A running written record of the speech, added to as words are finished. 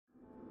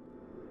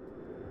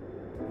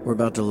We're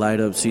about to light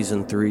up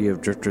Season 3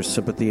 of Drifter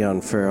Sympathy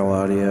on Feral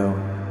Audio.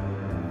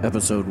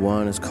 Episode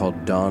 1 is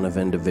called Dawn of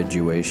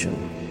Individuation,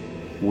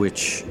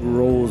 which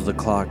rolls the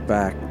clock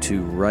back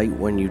to right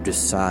when you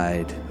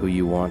decide who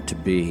you want to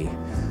be,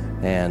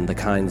 and the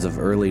kinds of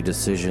early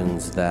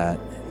decisions that,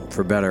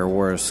 for better or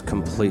worse,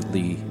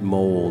 completely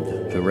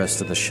mold the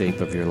rest of the shape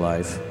of your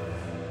life.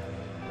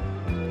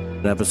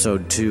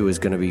 Episode 2 is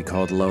going to be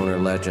called Loner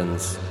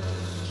Legends,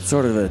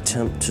 sort of an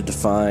attempt to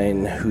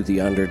define who the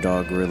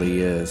underdog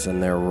really is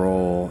and their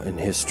role in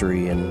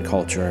history and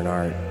culture and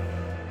art.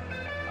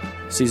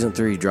 Season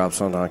 3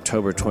 drops on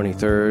October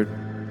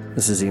 23rd.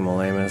 This is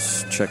Emil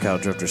Amos. Check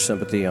out Drifter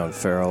Sympathy on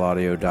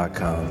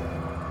feralaudio.com.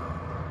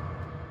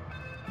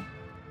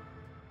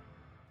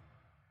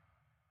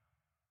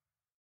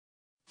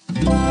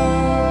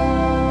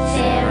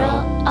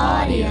 Feral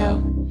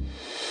Audio.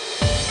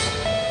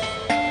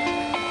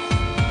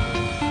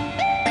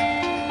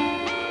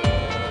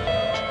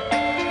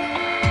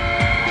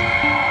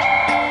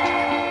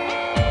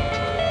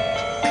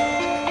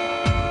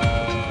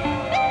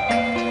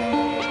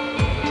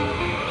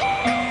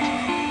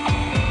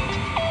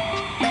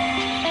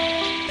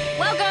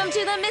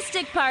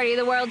 Party,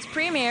 the world's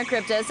premier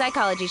crypto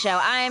psychology show.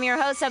 I am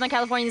your host, Southern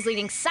California's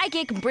leading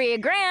psychic, Bria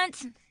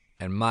Grant.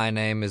 And my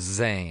name is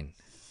Zane.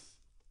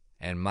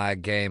 And my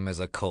game is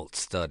occult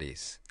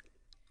studies.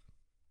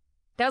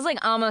 That was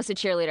like almost a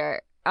cheerleader.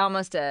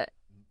 Almost a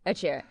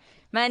cheer.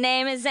 My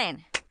name is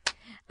Zane.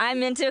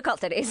 I'm into occult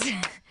studies.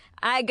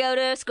 I go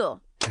to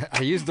school.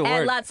 I use the word...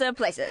 And lots of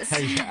places.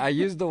 I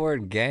use the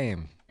word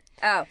game.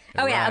 Oh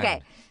yeah,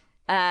 okay.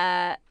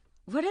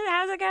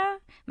 How's it go?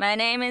 My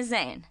name is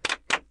Zane.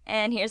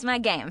 And here's my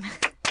game.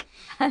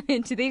 I'm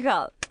into the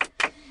occult.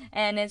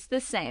 And it's the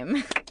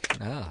same.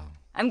 Oh.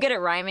 I'm good at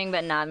rhyming,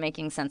 but not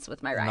making sense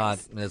with my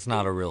rhymes. It's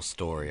not a real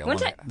story. I One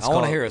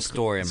want to hear a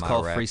story in it's my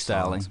called rap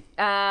freestyling.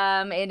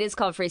 songs. It is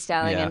called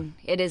freestyling, Yeah. and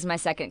it is my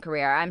second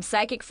career. I'm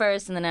psychic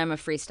first, and then I'm a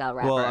freestyle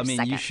rapper. Well, I mean,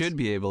 second. you should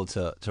be able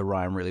to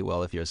rhyme really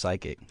well if you're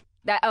psychic.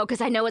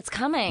 Because I know what's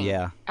coming.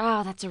 Yeah.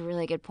 Oh, that's a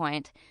really good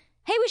point.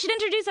 Hey, we should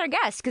introduce our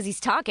guest, because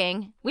he's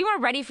talking. We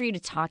weren't ready for you to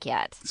talk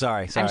yet.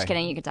 Sorry. I'm just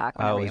kidding. You can talk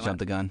I whenever always you jump want.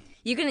 the gun.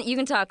 You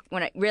can talk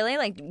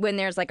when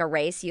there's like a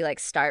race, you like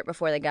start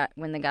before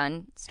when the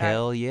gun starts.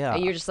 Hell yeah. Or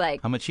you're just like,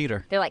 I'm a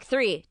cheater. they're like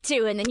 3,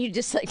 2, and then you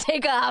just like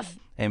take off.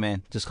 Hey,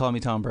 man, just call me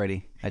Tom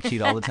Brady. I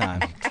cheat all the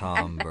time.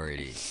 Tom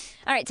Brady.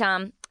 All right,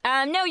 Tom.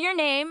 No, your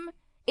name.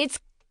 It's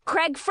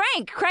Craig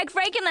Frank. Craig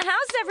Frank in the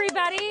house,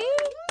 everybody.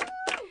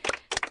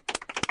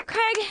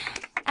 Craig,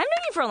 I've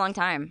known you for a long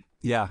time.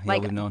 Yeah,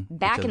 Like we've known.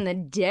 back in the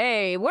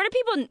day. Where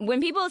do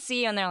when people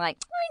see you and they're like,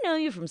 I know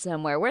you from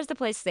somewhere, where's the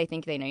place they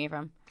think they know you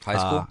from? High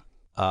school?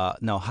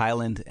 No,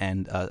 Highland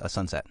and a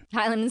Sunset.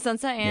 Highland and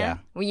Sunset, yeah. Yeah,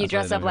 Will you that's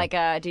dress what I up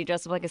know. do you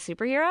dress up like a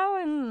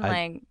superhero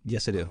and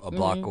Yes, I do. A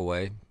block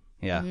away,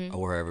 Yeah.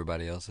 where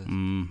everybody else is.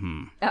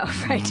 Mm-hmm.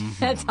 Oh, right.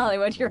 That's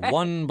Hollywood, you're right.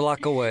 1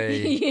 block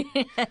away.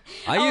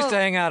 I used to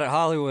hang out at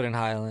Hollywood and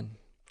Highland.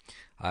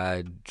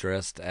 I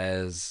dressed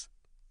as...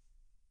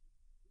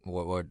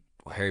 What?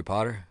 Harry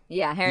Potter?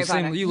 Yeah, Harry You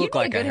Potter. seem- you look You'd be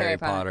like a good Harry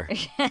Potter.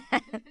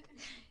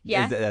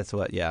 Yeah. That's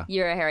what, yeah.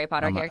 You're a Harry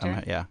Potter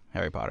character? Yeah,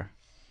 Harry Potter.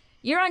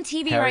 You're on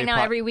TV Harry right now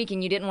Pot- every week,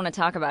 and you didn't want to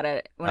talk about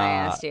it when I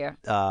asked you.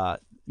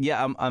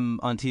 Yeah, I'm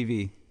on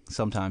TV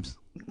sometimes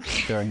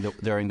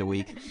during the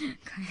week,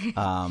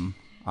 on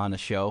a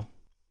show.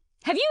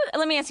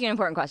 Let me ask you an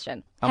important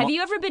question. Have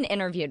you ever been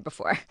interviewed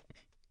before?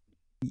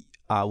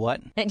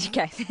 What?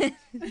 Okay.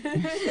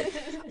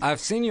 I've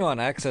seen you on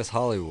Access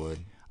Hollywood.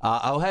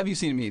 Have you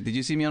seen me? Did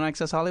you see me on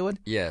Access Hollywood?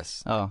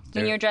 Yes. Oh,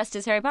 When you're dressed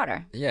as Harry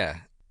Potter. Yeah.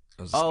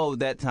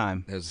 that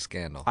time. It was a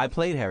scandal. I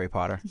played Harry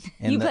Potter.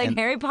 You played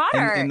Harry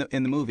Potter?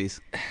 in the movies.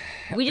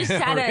 We just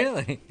had a...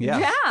 Really? Yeah.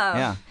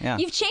 Yeah. Yeah.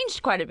 You've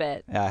changed quite a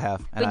bit. Yeah, I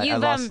have. And But I you've,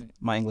 lost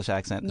my English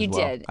accent you as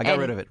well. did, I got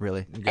and- rid of it,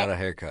 really. You got a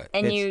haircut.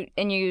 And It's-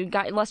 you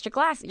lost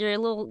your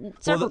little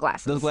circle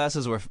glasses. Those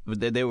glasses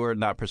they were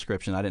not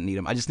prescription. I didn't need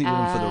them. I just needed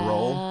them for the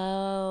role.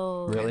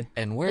 Oh. Really?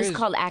 And It's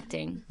called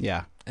acting.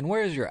 Yeah. And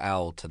where is your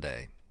owl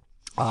today?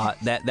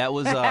 That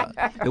was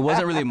it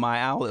wasn't really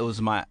my owl. It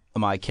was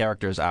my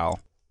character's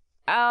owl.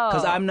 Oh.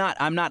 Because I'm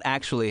not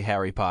actually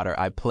Harry Potter.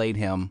 I played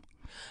him.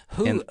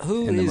 Who in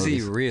the is he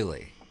movies.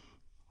 really?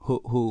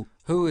 Who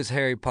is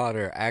Harry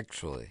Potter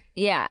actually?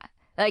 Yeah.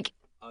 Like,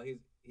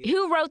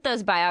 who wrote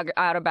those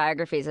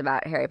autobiographies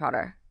about Harry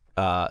Potter?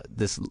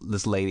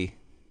 This lady.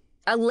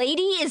 A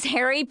lady is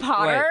Harry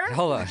Potter? Wait,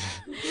 hold on.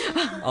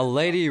 A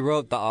lady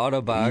wrote the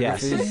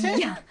autobiographies?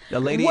 Yeah. A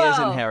lady Whoa.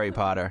 isn't Harry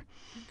Potter.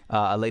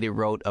 A lady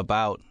wrote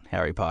about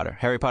Harry Potter.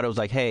 Harry Potter was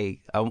like,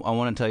 "Hey, I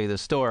want to tell you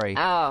this story."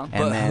 Oh. And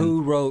But then,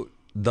 who wrote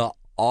the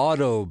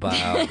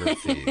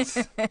autobiographies?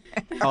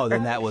 Oh,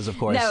 then that was, of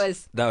course,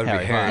 That would be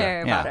Harry.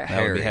 Harry Yeah, Potter.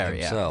 that would be Harry.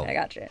 Yeah. himself. I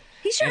got you.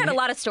 He sure had a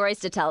lot of stories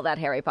to tell about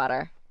Harry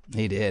Potter.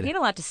 He did. He had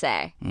a lot to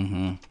say.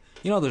 Mm-hmm.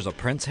 You know, there's a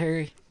Prince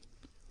Harry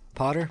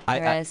Potter.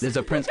 There is. There's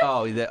a Prince.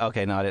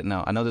 Okay. No, I didn't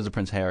know. I know there's a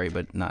Prince Harry,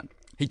 but not.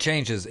 He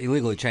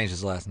illegally changed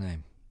his last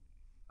name.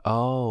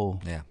 Oh.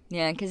 Yeah.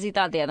 Yeah, because he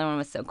thought the other one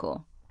was so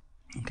cool.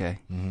 Okay.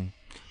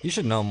 Mm-hmm. You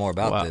should know more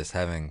about this,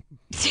 having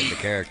the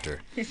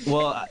character.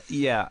 Well,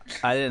 yeah,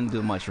 I didn't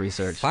do much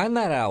research. Find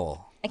that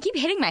owl. I keep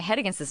hitting my head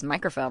against this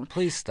microphone.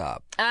 Please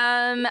stop.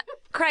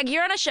 Craig,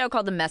 you're on a show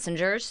called The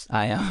Messengers.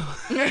 I am.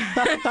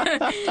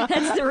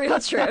 That's the real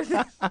truth.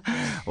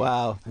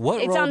 Wow. What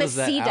It's role on the does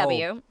that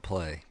CW. owl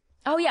play?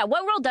 Oh yeah,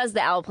 what role does the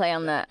owl play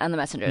on the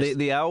Messengers?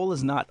 The owl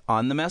is not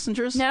on the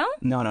Messengers? No?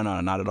 No,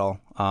 not at all.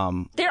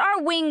 There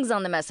are wings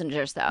on the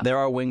Messengers, though. There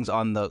are wings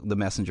on the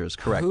Messengers,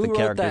 correct. Who the wrote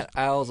characters. that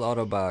owl's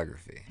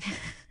autobiography?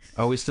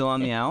 Are we still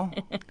on the owl?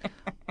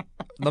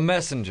 The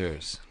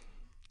Messengers.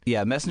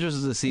 Yeah, Messengers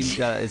is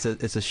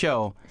it's a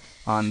show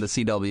on the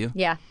CW.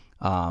 Yeah.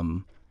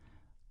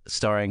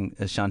 Starring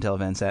Chantel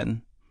Van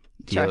Zanten.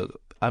 Sure.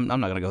 I'm not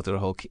going to go through the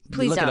whole.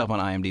 Please look don't. it up on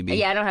IMDb.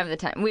 Yeah, I don't have the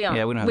time. We don't.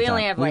 Yeah, we don't have We time.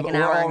 only have like an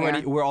we're hour. already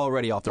here. we're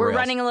already off the We're rails.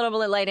 running a little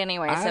bit late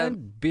anyway, so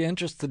I'd be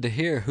interested to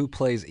hear who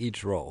plays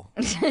each role.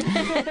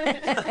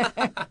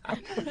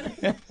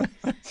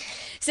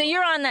 so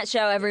you're on that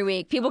show every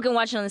week. People can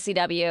watch it on the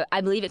CW.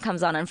 I believe it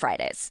comes on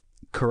Fridays.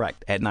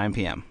 Correct, at 9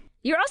 p.m.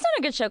 You're also on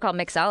a good show called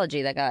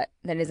Mixology that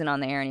isn't on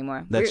the air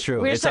anymore. That's true.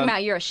 We were It's just talking on-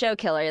 about you're a show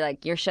killer.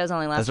 Like your shows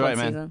only last That's right, one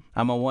man. season.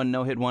 I'm a one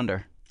no-hit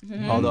wonder.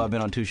 Although I've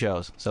been on 2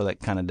 shows, so that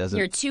kind of doesn't.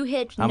 You're a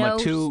two-hit, I'm a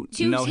two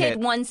no-hit,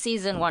 one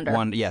season wonder.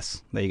 One,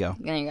 yes, there you go.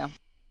 There you go.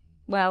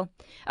 Well,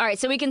 all right.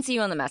 So we can see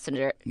you on the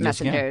Yes,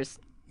 Messengers.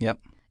 Yep.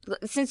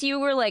 Since you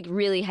were like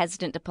really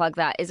hesitant to plug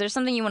that, is there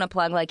something you want to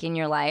plug like in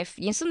your life?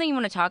 Something you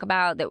want to talk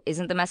about that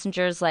isn't the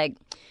Messengers? Like,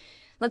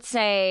 let's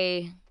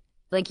say,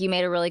 like you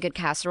made a really good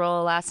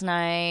casserole last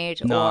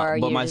night. No, or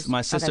but you my just-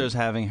 my sister's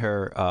having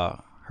her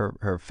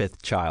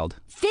 5th child.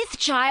 5th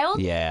child?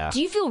 Yeah.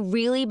 Do you feel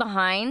really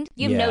behind?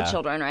 You have no Yeah.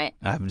 children, right?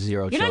 I have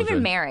 0 You're children. not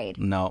even married.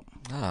 No,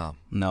 Oh.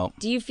 no,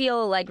 Do you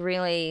feel like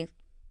really,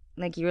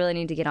 like you really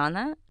need to get on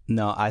that?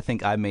 no. I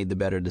think I made the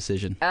better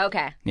decision.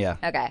 Okay. Yeah.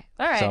 Okay.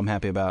 All right. So I'm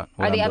happy about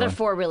what Are the I'm other doing.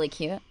 4 really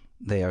cute?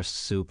 They are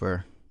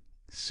super,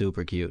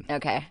 super cute.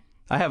 Okay.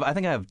 I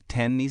think I have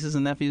 10 nieces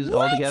and nephews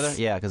altogether.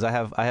 Yeah, because I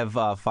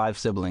have 5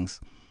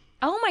 siblings.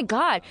 Oh my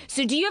God.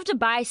 So do you have to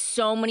buy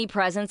so many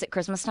presents at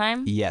Christmas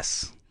time?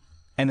 Yes.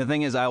 And the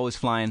thing is, I always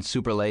fly in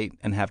super late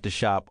and have to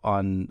shop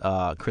on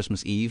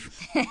Christmas Eve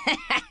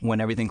when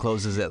everything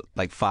closes at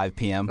like 5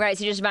 p.m. Right,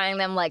 so you're just buying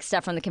them like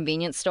stuff from the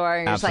convenience store.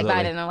 And you're just like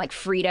Absolutely. buying them like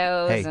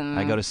Fritos. Hey, and,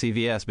 I go to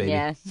CVS, baby.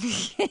 Yeah.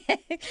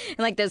 And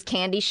like those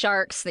candy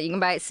sharks that you can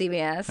buy at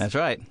CVS. That's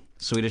right.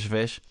 Swedish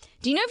fish.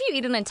 Do you know if you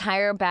eat an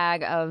entire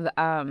bag of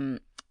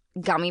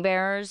gummy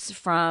bears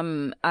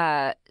from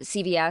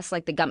CVS,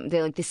 like the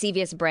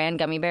CVS brand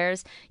gummy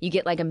bears, you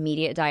get like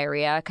immediate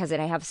diarrhea because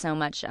they have so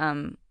much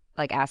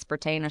like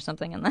aspartame or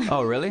something in them.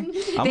 Oh, really? I'm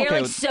They're okay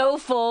like with so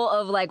full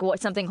of like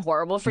something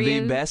horrible for the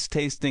you. best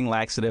tasting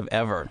laxative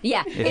ever.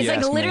 Yeah, if it's you like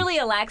ask me. literally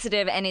a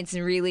laxative, and it's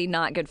really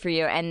not good for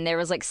you. And there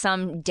was like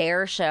some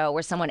Dare show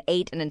where someone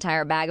ate an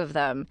entire bag of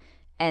them,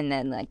 and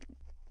then like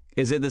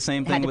Is it the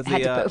same thing with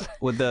had to poop.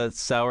 with the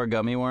sour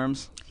gummy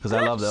worms? Because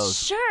I love those.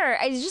 Sure,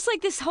 it's just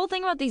like this whole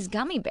thing about these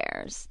gummy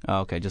bears.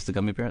 Oh, okay, just the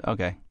gummy bear.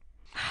 Okay.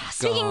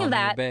 Speaking of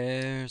that,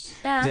 Bears.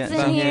 bouncing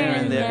Down here here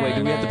and and there. Wait,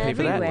 do we have to pay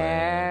for that?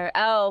 everywhere.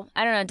 Oh,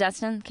 I don't know,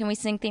 Dustin. Can we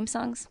sing theme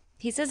songs?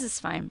 He says it's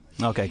fine.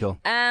 Okay, cool.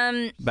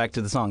 Back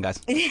to the song, guys.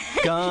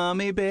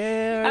 Gummy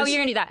bears. Oh, you're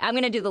gonna do that. I'm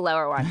gonna do the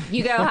lower one.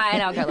 You go high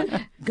and I'll go low.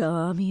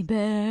 Gummy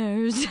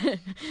bears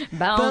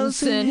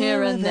bouncing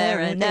here and there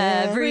and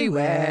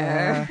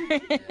everywhere.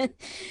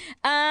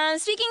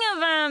 Speaking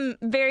of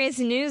various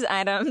news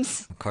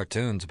items,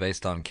 Cartoons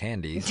based on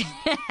candies.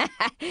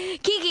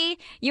 Kiki,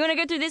 you want to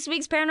go through this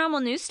week's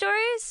paranormal news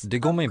stories? De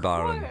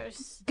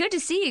Gummibaren. Good to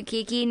see you,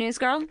 Kiki, news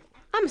girl.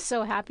 I'm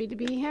so happy to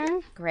be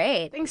here.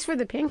 Great. Thanks for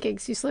the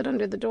pancakes you slid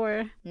under the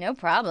door. No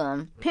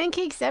problem.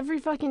 Pancakes every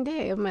fucking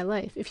day of my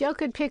life. If y'all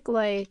could pick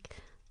like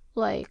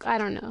I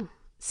don't know,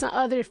 some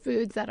other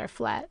foods that are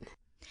flat,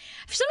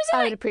 For some reason,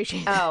 I would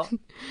appreciate it. Oh,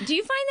 do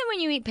you find that when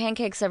you eat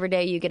pancakes every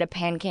day, you get a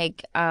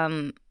pancake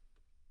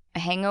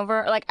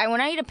hangover? Like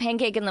when I eat a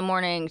pancake in the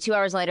morning, 2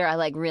 hours later, I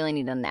like really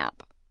need a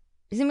nap.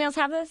 Does anybody else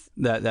have this?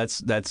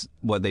 That's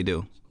what they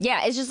do.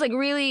 Yeah, it's just like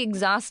really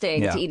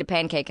exhausting Yeah. to eat a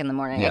pancake in the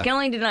morning. Yeah. I can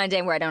only do it on a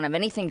day where I don't have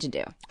anything to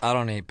do. I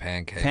don't eat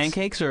pancakes.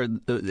 Pancakes are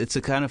it's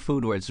a kind of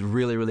food where it's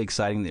really, really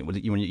exciting that when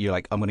you're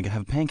like, I'm going to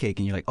have a pancake,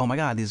 and you're like, oh my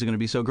God, these are going to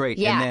be so great.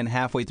 Yeah. And then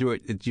halfway through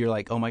it, you're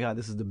like, oh my God,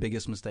 this is the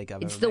biggest mistake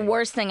I've It's ever the made.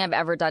 worst thing I've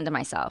ever done to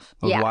myself.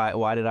 Like, Yeah.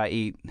 Why did I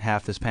eat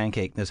half this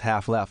pancake? There's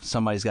half left.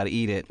 Somebody's got to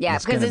eat it. Yeah,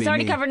 It's because gonna it's be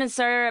already me. covered in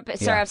syrup,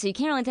 so you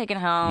can't really take it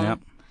home. Yep.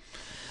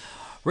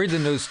 Read the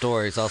news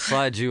stories. I'll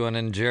slide you an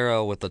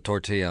injera with the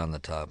tortilla on the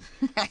top.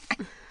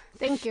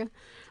 Thank you.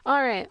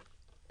 All right.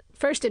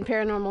 First in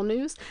paranormal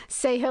news,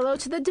 say hello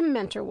to the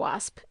Dementor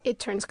wasp. It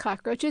turns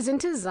cockroaches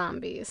into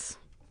zombies.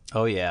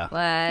 Oh yeah.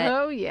 What?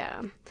 Oh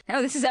yeah.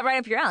 Oh, this is right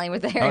up your alley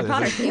with the Harry Oh,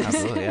 Potter this is- themes.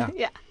 Absolutely, yeah.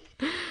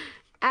 Yeah.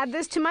 Add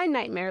this to my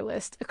nightmare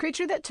list. A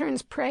creature that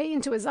turns prey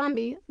into a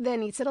zombie,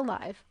 then eats it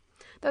alive.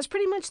 That's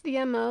pretty much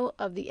the MO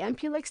of the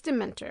Ampulex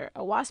Dementor,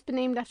 a wasp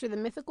named after the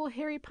mythical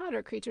Harry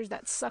Potter creatures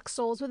that suck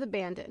souls with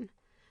abandon.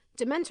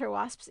 Dementor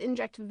wasps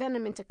inject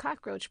venom into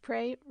cockroach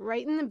prey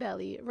right in the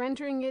belly,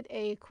 rendering it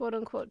a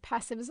quote-unquote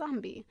passive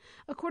zombie,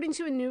 according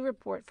to a new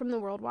report from the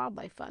World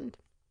Wildlife Fund.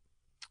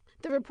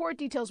 The report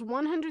details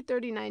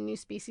 139 new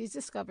species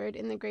discovered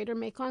in the greater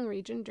Mekong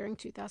region during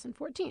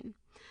 2014.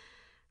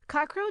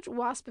 Cockroach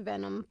wasp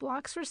venom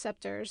blocks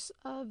receptors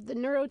of the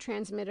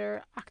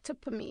neurotransmitter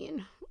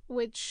octopamine,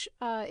 which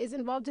is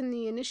involved in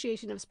the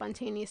initiation of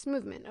spontaneous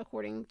movement,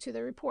 according to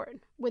the report.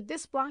 With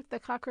this block, the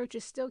cockroach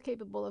is still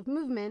capable of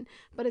movement,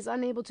 but is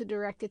unable to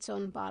direct its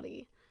own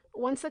body.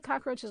 Once the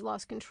cockroach has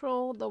lost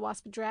control, the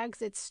wasp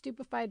drags its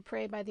stupefied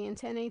prey by the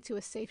antennae to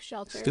a safe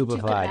shelter to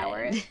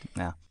devour it.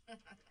 Yeah.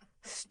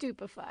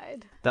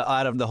 Stupefied.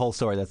 Out of the whole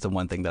story, that's the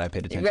one thing that I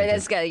paid attention Right, to.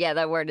 that's good. Yeah,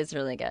 that word is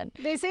really good.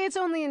 They say it's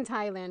only in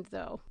Thailand,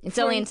 though. It's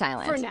only in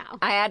Thailand. For now.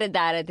 I added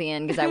that at the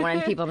end because I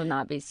wanted people to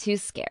not be too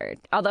scared.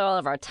 Although all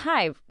of our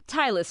Thai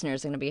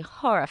listeners are going to be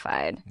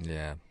horrified.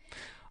 Yeah.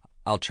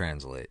 I'll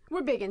translate.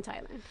 We're big in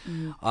Thailand.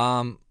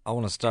 I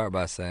want to start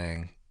by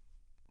saying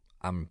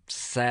I'm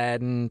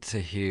saddened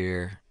to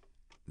hear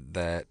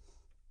that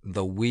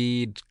the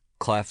weed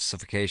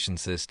classification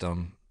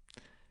system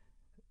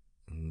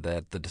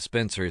that the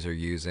dispensaries are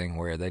using,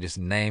 where they just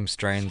name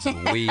strains of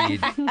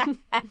weed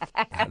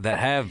that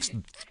have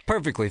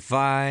perfectly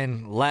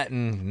fine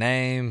Latin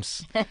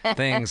names,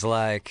 things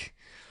like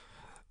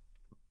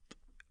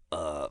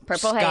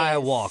Purple haze.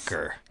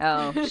 Skywalker.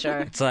 Oh, sure.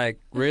 It's like,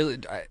 really?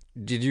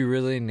 Did you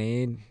really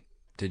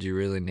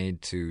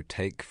need to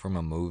take from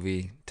a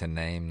movie to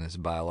name this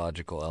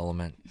biological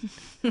element?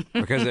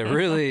 Because it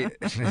really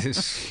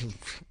is.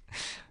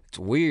 It's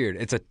weird.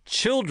 It's a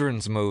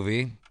children's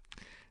movie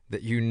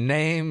that you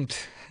named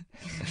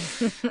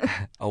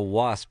a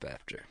wasp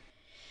after.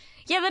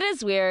 Yeah, that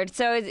is weird.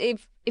 So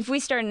if we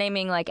start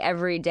naming like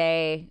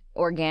everyday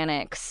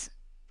organic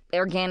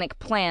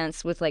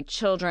plants with like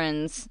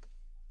children's,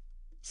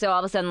 so all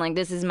of a sudden like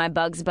this is my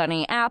Bugs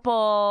Bunny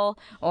apple,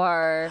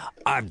 or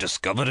I've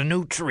discovered a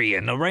new tree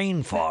in the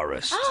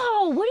rainforest.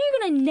 oh, what are you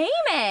gonna name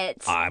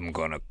it? I'm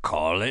gonna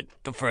call it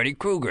the Freddy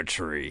Krueger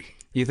tree.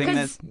 You think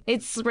that's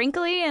It's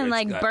wrinkly and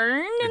like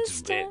burned and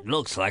stuff. It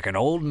looks like an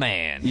old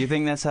man. you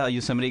think that's how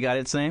Yosemite got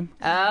its name?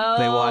 Oh,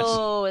 They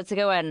watched- it's a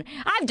good one.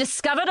 I've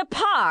discovered a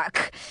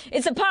park.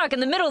 It's a park in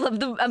the middle of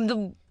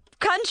the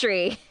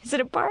country. Is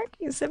it a park,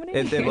 Yosemite?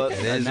 It's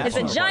It's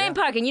a giant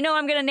park, and you know what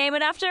I'm going to name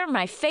it after?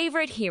 My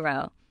favorite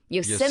hero,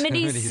 Yosemite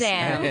Yosemite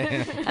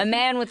Sam, a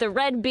man with a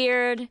red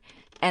beard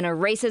and a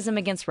racism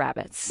against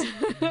rabbits.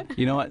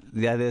 You know what?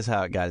 That is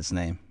how it got its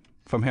name.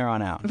 From here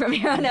on out. From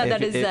here on out,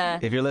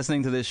 If you're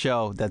listening to this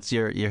show, that's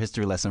your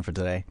history lesson for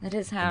today. that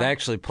is how They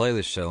actually play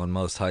this show in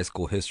most high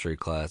school history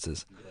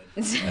classes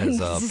this as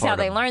is part how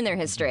they of learn their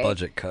history.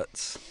 budget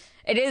cuts.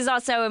 It is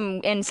also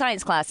in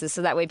science classes,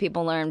 so that way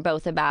people learn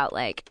both about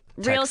like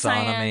real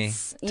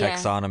science,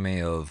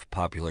 Taxonomy of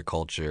popular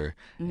culture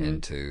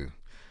into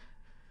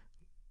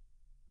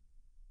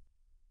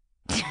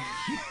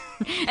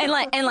and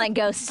like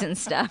ghosts and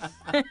stuff.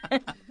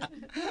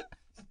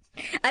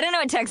 I don't know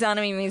what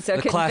taxonomy means, so I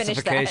the couldn't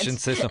finish classification that.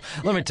 system.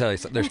 Let me tell you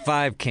something. There's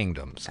 5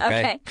 kingdoms.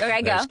 Okay,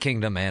 go. There's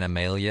Kingdom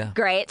Animalia.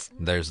 Great.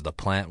 There's the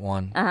plant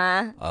one.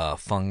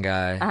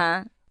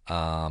 Fungi.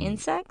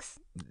 Insects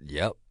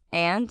Yep.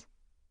 and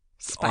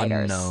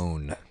spiders.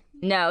 Unknown.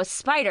 No,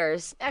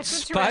 spiders.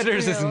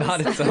 Spiders is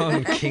not its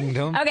own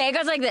kingdom. Okay, it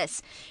goes like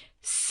this: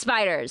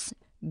 spiders,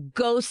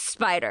 ghost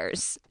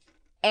spiders,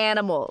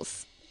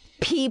 animals,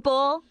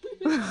 people,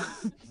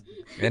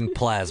 And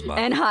plasma.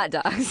 and hot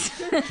dogs.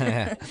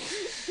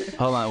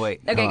 Hold on,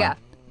 wait. Okay, Hold go. on.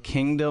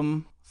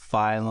 Kingdom,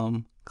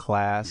 phylum,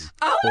 class,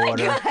 Oh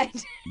order, my god!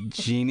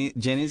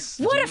 genus.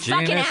 What a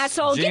fucking Genus,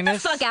 asshole! Get the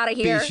genus, fuck out of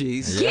here!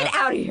 species. Get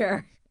out of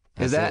here!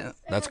 Is that?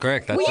 That's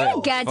correct. That's Were you it.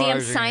 a goddamn As far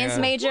as you science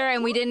can- major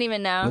and we didn't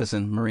even know?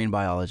 Listen, marine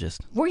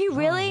biologist. Were you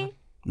really?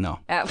 No.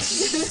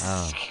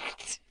 Oh.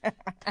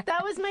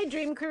 That was my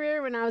dream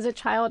career when I was a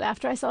child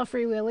after I saw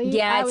Free Willy.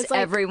 Yeah, I it's was like,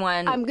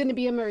 everyone. I'm going to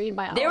be a marine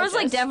biologist. There was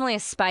like definitely a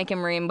spike in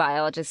marine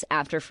biologists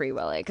after Free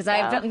Willy because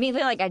I felt me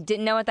feel like I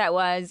didn't know what that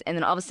was, and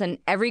then all of a sudden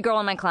every girl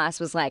in my class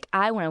was like,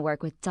 "I want to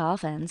work with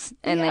dolphins,"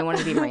 and they wanted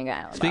to be marine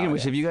biologists. Speaking of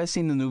which, have you guys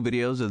seen the new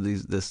videos of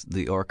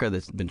the orca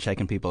that's been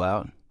checking people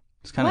out?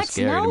 It's kind of What?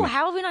 scary to No, me.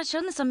 how have we not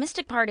shown this on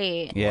Mystic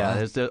Party? Yeah,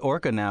 there's the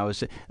orca now.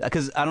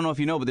 Because I don't know if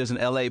you know, but there's an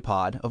LA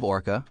pod of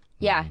orca.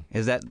 Yeah.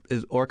 Is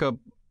orca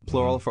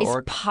plural for Is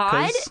orca?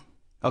 pod?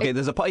 Okay,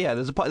 there's a pod. Yeah,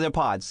 there's a pod. They're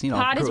pods. You know,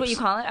 Pod is what groups. you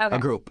call it? Okay. A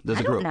group. There's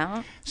I a group. don't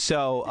know.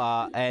 So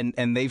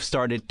and they've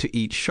started to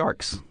eat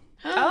sharks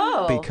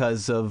Oh.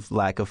 because of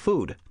lack of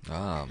food.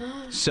 Oh.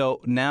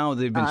 So now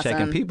they've been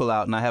checking Awesome. people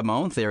out, and I have my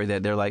own theory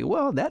that they're like,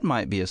 well, that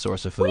might be a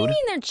source of food. What do you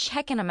mean they're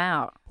checking them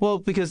out? Well,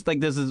 because like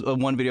there's this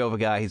one video of a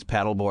guy, he's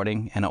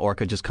paddleboarding, and an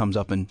orca just comes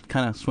up and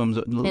kind of swims,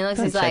 looks-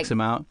 checks he's like-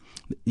 him out.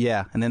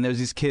 Yeah, and then there's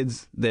these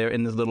kids there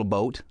in this little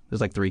boat. There's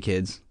like 3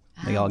 kids.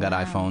 They all got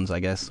iPhones, I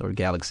guess, or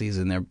Galaxies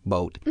in their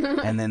boat.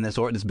 And then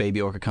this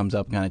baby orca comes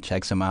up and kind of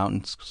checks him out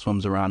and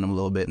swims around him a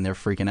little bit, and they're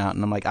freaking out.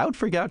 And I'm like, I would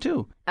freak out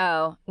too.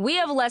 Oh, we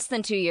have less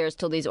than 2 years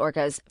till these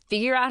orcas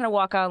figure out how to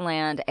walk on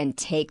land and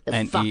take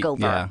the fuck eat,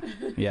 over.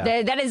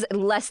 Yeah. That is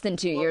less than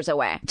 2 years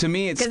away. To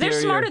me, it's because they're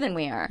scarier. smarter than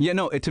we are. Yeah,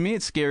 no. To me,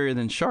 it's scarier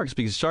than sharks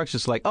because sharks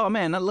just like, oh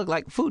man, that looked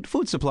like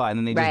food supply, and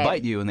then they just Right.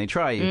 bite you and they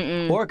try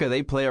you. Orca,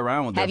 they play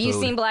around with. Have their you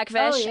food. seen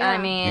Blackfish? Oh, yeah. I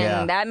mean,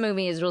 Yeah. that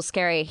movie is real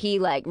scary. He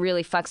like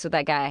really fucks with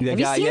that guy. The Have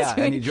guy, you seen yeah,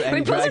 this? and he When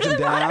he pulls drags her to him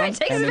the bottom down, and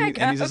takes and, it then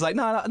back and he's up. just like,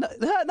 no, I'm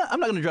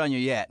not going to drown you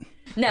yet.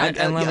 No.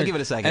 I'll give it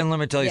a second. And let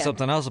me tell you Yeah.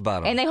 something else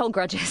about them. And they hold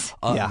grudges.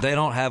 Yeah. They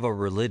don't have a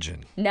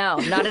religion. No,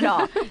 not at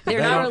all.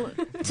 They're not.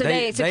 So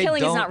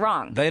killing is not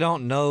wrong. They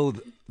don't know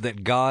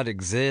that God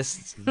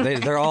exists.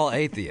 They're all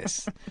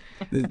atheists.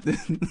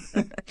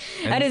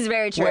 That is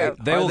very true. Wait,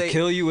 They Are will they-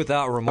 kill you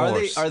without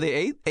remorse. Are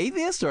they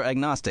atheists or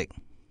agnostic?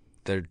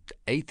 They're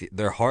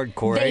They're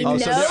hardcore They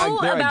atheists. know so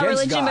they're about against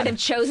religion, God. but have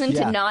chosen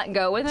Yeah. to not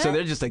go with it. So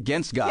they're just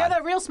against God. Yeah,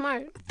 they're real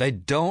smart. They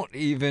don't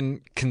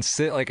even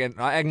consider, like, an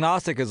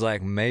agnostic is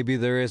like, maybe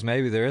there is,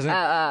 maybe there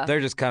isn't. They're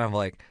just kind of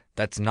like,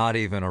 that's not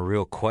even a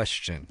real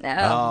question.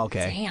 Oh,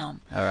 okay.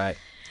 Damn. All right.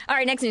 All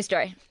right, next news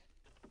story.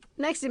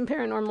 Next in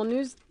paranormal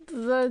news,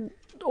 the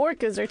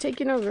orcas are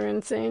taking over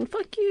and saying,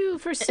 fuck you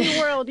for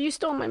SeaWorld, you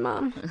stole my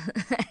mom.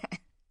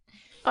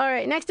 All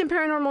right, next in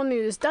paranormal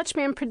news,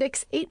 Dutchman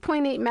predicts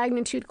 8.8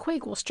 magnitude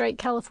quake will strike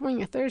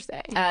California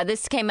Thursday.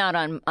 This came out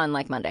on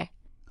like Monday.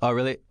 Oh,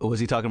 really?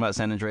 Was he talking about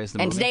San Andreas, the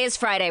And movie? today is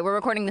Friday. We're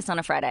recording this on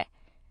a Friday.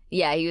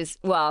 Yeah, he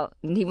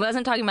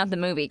wasn't talking about the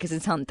movie because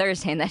it's on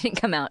Thursday and that didn't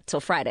come out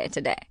till Friday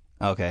today.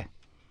 Okay.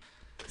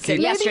 So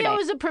Maybe yesterday. it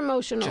was a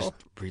promotional. Just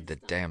read the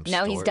damn No,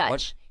 story. he's What?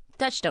 Dutch.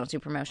 Dutch don't do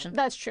promotion.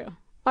 That's true.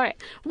 All right.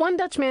 One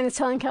Dutch man is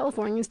telling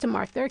Californians to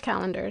mark their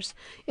calendars.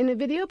 In a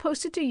video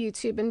posted to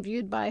YouTube and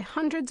viewed by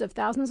hundreds of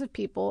thousands of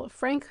people,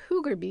 Frank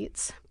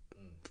Hugerbeets,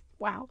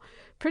 wow,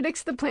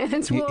 predicts the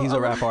planets will... He's a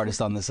rap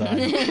artist on the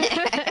side.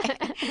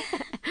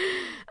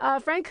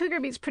 Frank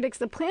Hugerbeets predicts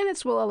the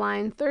planets will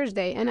align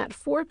Thursday, and at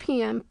 4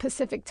 p.m.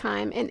 Pacific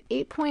time, an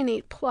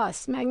 8.8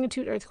 plus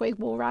magnitude earthquake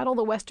will rattle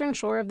the western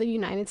shore of the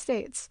United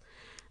States.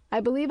 I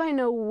believe I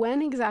know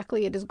when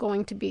exactly it is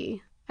going to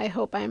be. I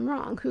hope I am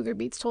wrong,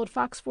 Hugerbeets told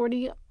Fox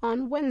 40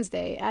 on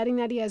Wednesday, adding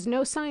that he has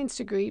no science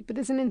degree but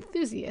is an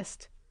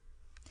enthusiast.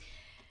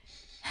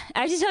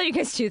 I have to tell you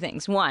guys two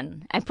things.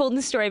 One, I pulled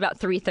this story about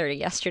 3:30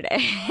 yesterday,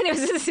 and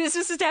this was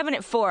supposed to happen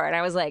at 4, and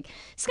I was like,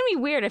 it's gonna be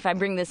weird if I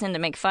bring this in to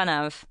make fun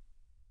of,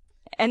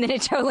 and then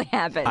it totally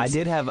happened. I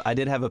did have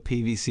a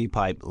PVC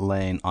pipe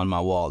laying on my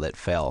wall that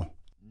fell.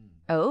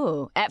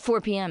 Oh, at 4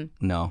 p.m.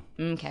 No,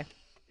 Okay,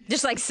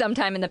 just like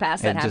sometime in the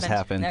past it that happened. just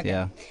happened. Okay.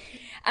 Yeah.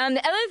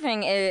 The other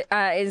thing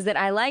is that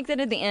I like that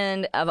at the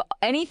end of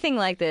anything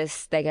like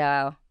this, they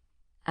go,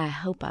 I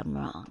hope I'm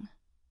wrong.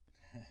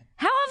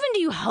 How often do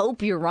you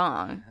hope you're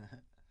wrong?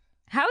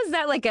 How is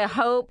that like a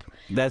hope?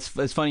 It's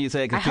funny you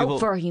say it I because people. hope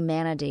for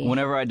humanity.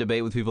 Whenever I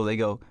debate with people, they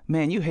go,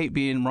 "Man, you hate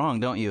being wrong,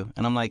 don't you?"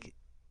 And I'm like,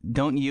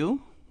 "Don't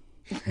you?"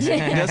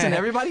 Doesn't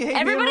everybody hate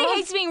Everybody being wrong?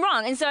 hates being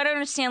wrong, and so I don't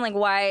understand like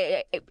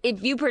why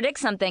if you predict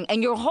something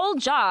and your whole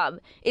job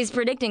is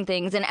predicting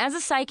things, and as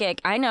a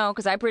psychic, I know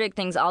because I predict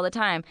things all the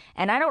time,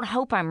 and I don't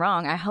hope I'm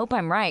wrong. I hope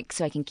I'm right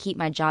so I can keep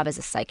my job as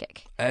a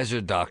psychic. As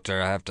your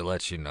doctor, I have to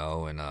let you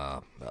know in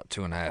about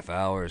 2.5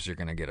 hours you're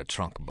going to get a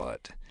trunk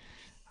butt.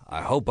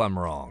 I hope I'm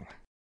wrong.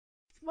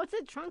 What's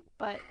a trunk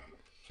butt?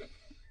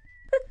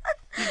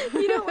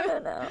 You don't want to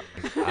know.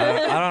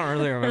 I don't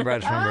really remember. I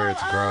just remember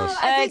it's gross.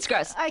 It's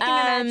gross. I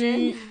can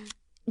imagine.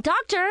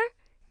 Doctor,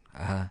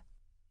 Uh-huh.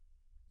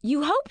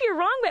 you hope you're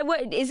wrong, but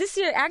what is this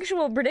your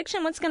actual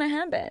prediction? What's going to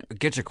happen?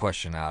 Get your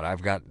question out.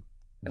 I've got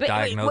Wait,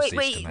 diagnoses to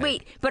make.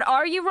 wait. But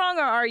are you wrong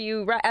or are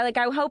you right? Like,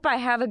 I hope I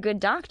have a good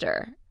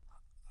doctor.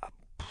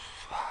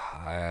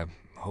 I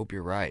hope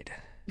you're right.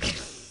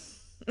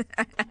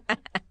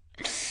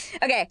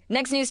 Okay,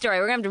 next news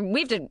story.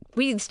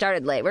 We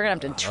started late. We're gonna have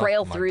to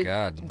trail my through,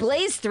 God.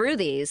 blaze through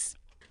these.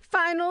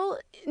 Final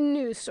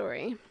news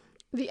story.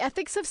 The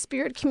ethics of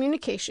spirit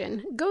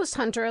communication. Ghost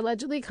hunter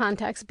allegedly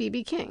contacts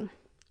B.B. King.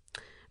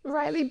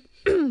 Riley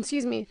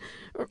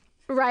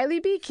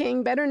B.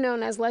 King, better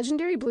known as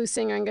legendary blues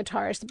singer and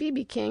guitarist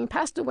B.B. King,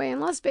 passed away in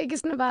Las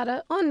Vegas,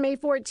 Nevada on May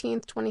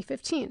 14,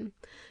 2015.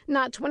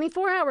 Not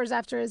 24 hours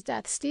after his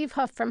death, Steve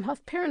Huff from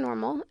Huff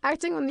Paranormal,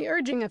 acting on the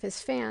urging of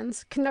his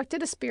fans,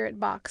 conducted a spirit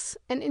box,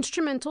 an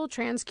instrumental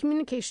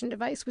trans-communication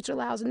device which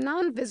allows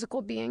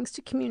non-physical beings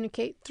to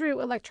communicate through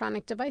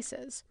electronic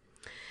devices.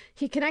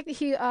 He conducted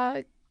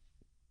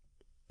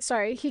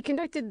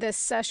this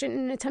session in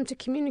an attempt to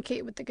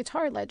communicate with the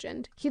guitar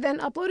legend. He then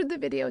uploaded the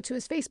video to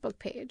his Facebook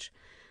page.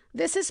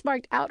 This has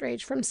sparked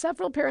outrage from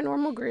several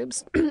paranormal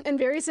groups and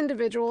various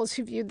individuals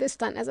who viewed this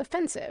stunt as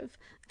offensive.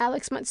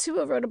 Alex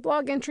Matsuo wrote a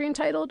blog entry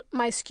entitled,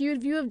 My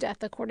Skewed View of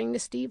Death According to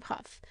Steve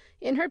Huff.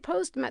 In her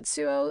post,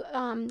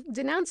 Matsuo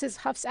denounces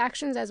Huff's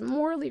actions as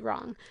morally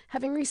wrong.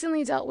 Having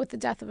recently dealt with the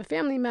death of a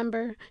family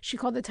member, she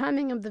called the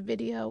timing of the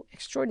video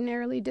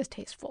extraordinarily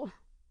distasteful.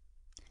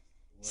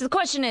 So the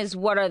question is,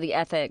 what are the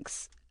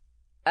ethics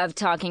of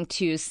talking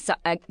to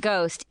a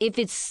ghost if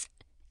it's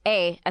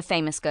A, a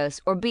famous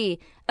ghost, or B,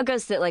 a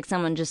ghost that like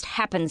someone just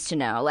happens to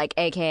know, like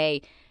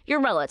AKA your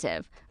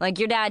relative. Like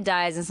your dad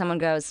dies and someone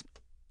goes,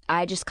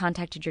 I just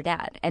contacted your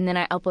dad. And then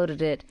I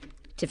uploaded it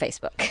to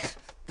Facebook.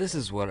 This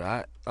is what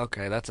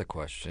okay, that's a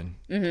question.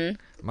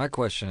 Mm-hmm. My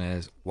question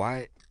is,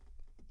 why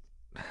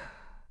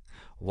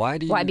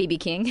do you... Why BB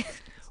King?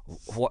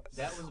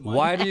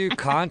 Why do you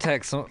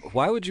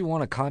why would you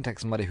want to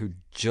contact somebody who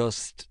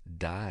just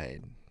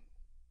died?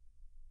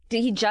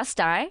 Did he just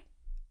die?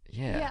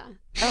 Yeah.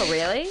 Oh,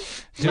 really?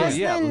 Dude,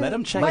 let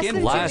him check less in.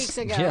 than 2 weeks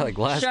ago. Yeah, like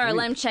last Sure, week.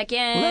 let him check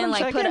in. Let him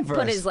like check put in put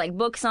first. his like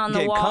books on the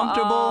Get wall.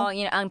 comfortable.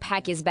 You know,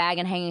 unpack his bag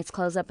and hang his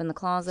clothes up in the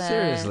closet.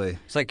 Seriously.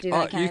 It's like, Do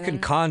that kind you of can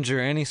thing. conjure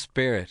any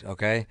spirit,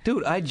 okay?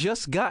 Dude, I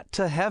just got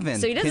to heaven.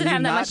 So he doesn't Can you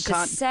have that not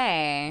much to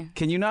say.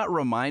 Can you not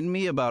remind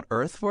me about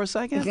Earth for a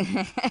second?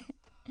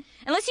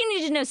 Unless you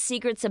need to know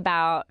secrets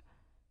about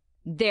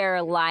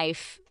their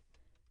life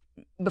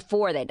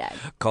before they died.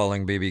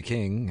 Calling BB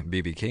King.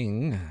 BB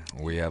King,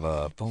 we have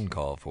a phone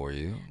call for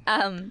you.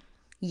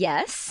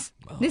 Yes.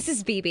 This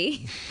is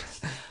BB.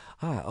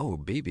 Hi,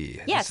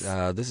 BB. Yes.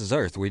 This is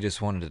Earth. We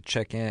just wanted to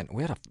check in.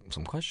 We had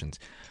some questions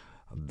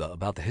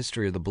about the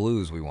history of the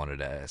blues we wanted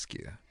to ask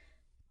you.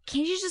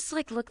 Can you just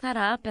like look that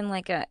up and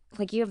like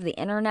you have the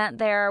internet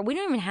there? We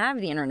don't even have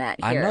the internet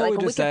I here. know like we a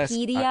just asked.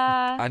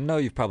 Wikipedia. I know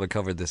you've probably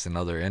covered this in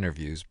other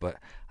interviews, but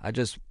I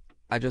just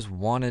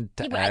wanted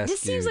to Yeah, but ask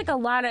this you. seems like a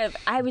lot of.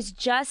 I was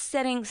just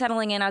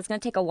settling in. I was going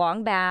to take a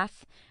long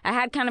bath. I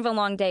had kind of a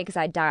long day because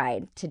I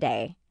died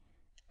today.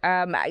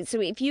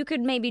 So if you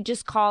could maybe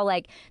just call,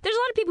 like, there's a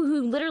lot of people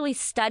who literally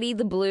study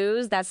the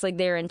blues. That's like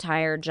their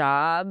entire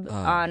job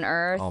on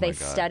Earth. oh my They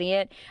God. study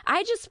it.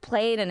 I just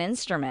played an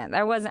instrument.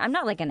 I'm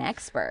not like an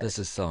expert. This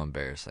is so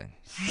embarrassing.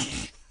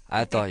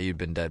 I thought you'd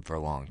been dead for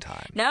a long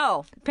time.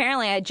 No,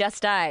 apparently I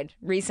just died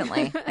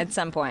recently at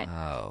some point.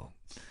 Oh.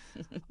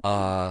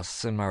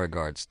 Send my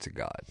regards to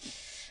God.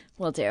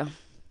 Will do.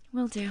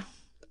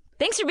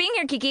 Thanks for being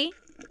here, Kiki.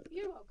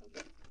 You're welcome.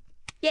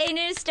 Yay,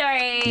 news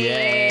stories.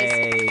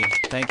 Yay.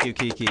 Thank you,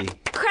 Kiki.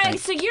 Craig,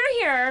 so you're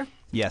here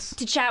Yes.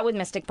 to chat with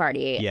Mystic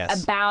Party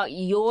Yes. about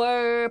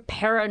your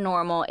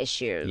paranormal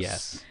issues.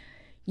 Yes.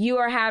 You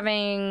are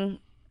having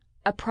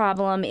a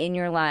problem in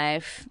your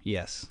life.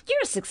 Yes. You're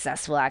a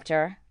successful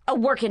actor. A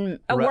working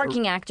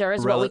actor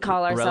is what we Rel-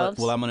 call ourselves.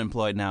 well, I'm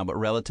unemployed now, but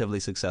relatively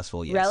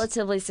successful, yes.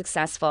 Relatively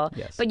successful.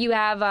 Yes. But you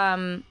have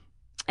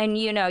and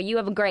you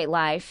have a great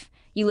life.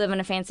 You live in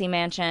a fancy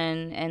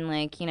mansion and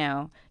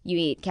you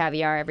eat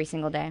caviar every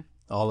single day.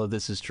 All of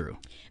this is true.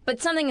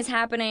 But something is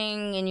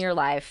happening in your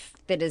life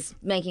that is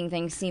making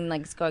things seem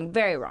like it's going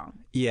very wrong.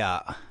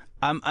 Yeah.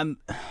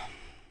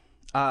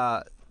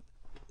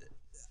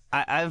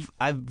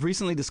 I've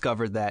recently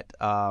discovered that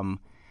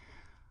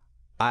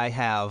I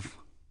have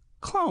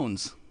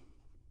clones.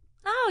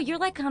 Oh, you're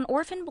like on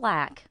Orphan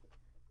Black.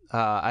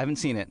 I haven't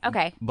seen it.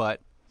 Okay.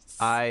 But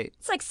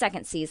It's like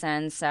second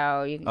season,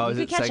 so you is could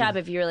it catch second? up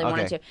if you really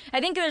wanted Okay. to. I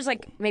think there's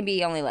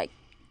maybe only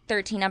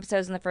 13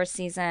 episodes in the first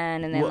season,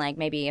 and then Well-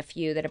 maybe a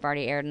few that have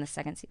already aired in the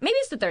second season. Maybe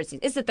it's the third season.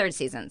 It's the third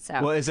season. So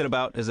well, is it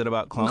about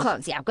clones?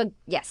 clones, yeah, good,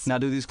 yes, Now,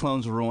 do these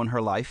clones ruin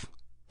her life?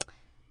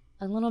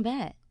 a little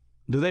bit,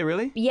 Do they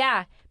really?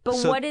 yeah. But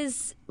So-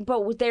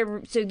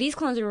 so these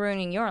clones are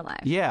ruining your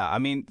life Yeah. I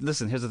mean,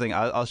 listen. Here's the thing.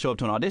 I'll show up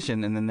to an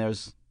audition, and then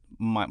there's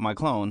my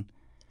clone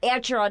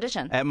at your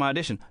audition. at my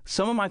audition.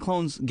 Some of my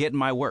clones get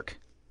my work.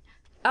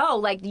 Oh,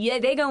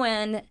 they go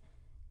in.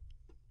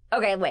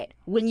 Okay, wait.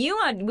 When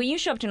you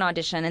show up to an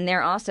audition and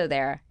they're also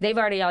there, they've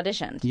already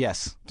auditioned.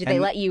 Yes. Do they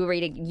let you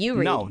read it? You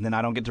read, No, then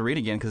I don't get to read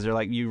again because they're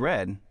like, you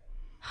read.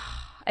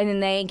 and then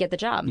they get the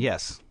job.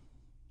 Yes.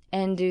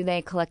 And do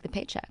they collect the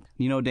paycheck?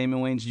 You know Damon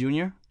Wayans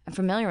Jr.? I'm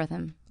familiar with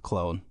him.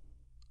 Clone.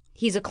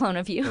 He's a clone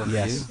of you.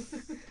 Yes.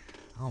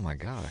 Oh my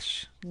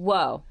gosh.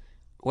 Whoa.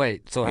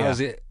 Wait, so Yeah. how's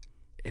it?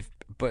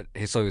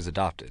 So he was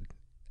adopted,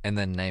 and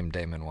then named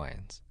Damon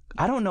Wayans.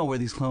 I don't know where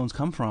these clones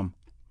come from.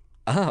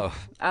 Oh,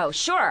 Oh,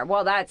 sure.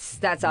 Well, that's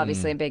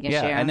obviously a big issue.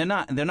 Yeah, and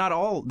they're not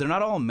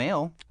all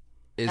male.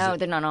 is Oh, it?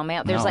 they're not all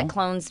male. There's No.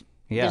 clones.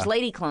 Yeah. There's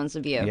lady clones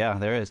of you. Yeah,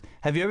 there is.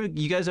 Have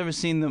you guys ever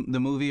seen the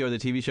movie or the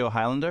TV show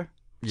Highlander?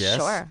 Yes.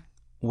 Sure.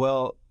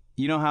 Well,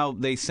 you know how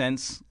they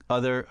sense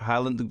other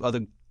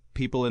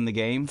people in the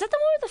game? Is that the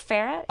one with the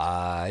ferret?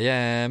 I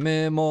am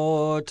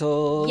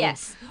immortal.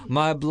 Yes.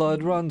 My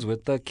blood runs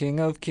with the King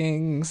of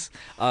Kings.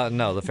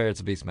 No, the ferret's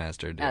a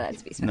Beastmaster. Dude. Oh,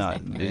 that's Beastmaster.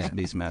 No,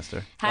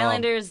 Beastmaster.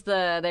 Highlanders,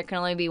 there can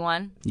only be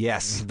one.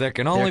 Yes. There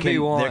can only be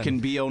one. There can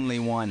be only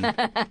one,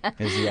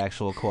 is the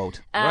actual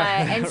quote.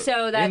 And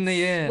so that's In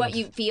the end. what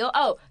you feel.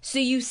 Oh, so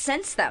you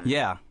sense them.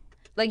 Yeah.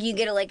 Like you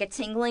get a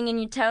tingling in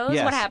your toes?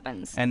 Yes. What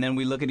happens? And then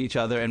we look at each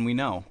other and we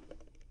know.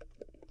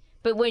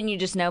 But wouldn't you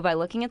just know by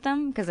looking at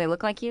them because they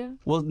look like you?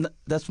 Well,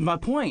 that's my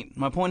point.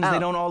 My point is Oh. they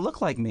don't all look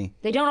like me.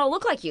 They don't all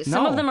look like you.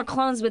 Some No. of them are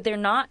clones, but they're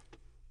not.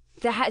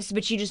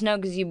 But you just know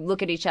because you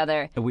look at each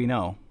other We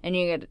know. and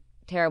you get a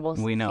terrible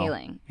We know.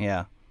 feeling.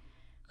 Yeah.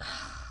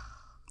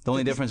 The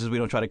only difference is we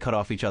don't try to cut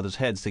off each other's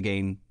heads to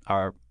gain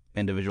our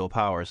individual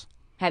powers.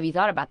 Have you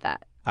thought about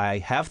that? I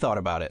have thought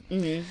about it.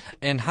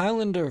 In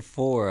Highlander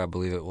 4, I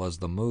believe it was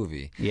the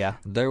movie. Yeah.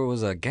 There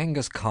was a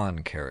Genghis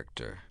Khan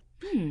character,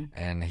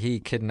 And he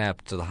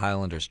kidnapped the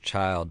Highlander's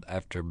child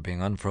after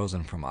being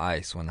unfrozen from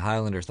ice when the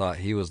Highlander thought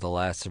he was the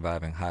last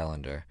surviving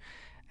Highlander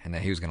and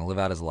that he was going to live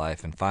out his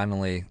life and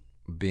finally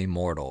be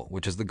mortal,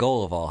 which is the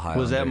goal of all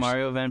Highlanders. Was that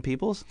Mario Van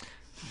Peebles?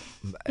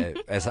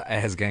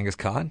 As Genghis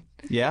Khan?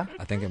 Yeah.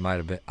 I think it might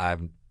have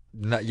been.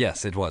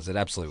 Yes, it was. It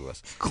absolutely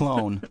was.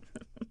 Clone.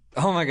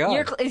 Oh my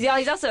God. He's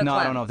also a No,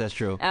 clown. I don't know if that's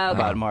true Oh, okay.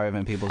 about Mario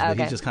Van Peebles, but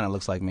Okay. he just kind of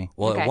looks like me.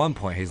 Well, Okay. at one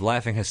point, he's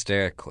laughing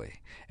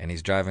hysterically, and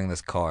he's driving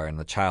this car, and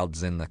the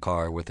child's in the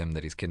car with him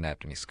that he's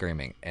kidnapped, and he's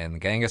screaming.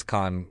 And Genghis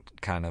Khan,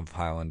 kind of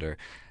Highlander,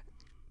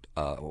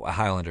 a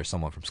Highlander is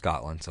someone from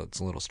Scotland, so it's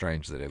a little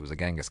strange that it was a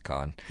Genghis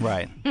Khan.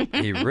 Right.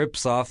 He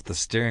rips off the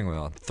steering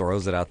wheel and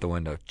throws it out the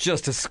window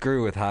just to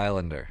screw with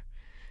Highlander.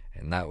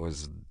 And that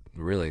was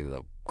really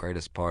the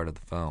greatest part of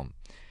the film.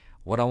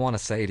 What I want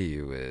to say to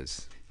you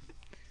is...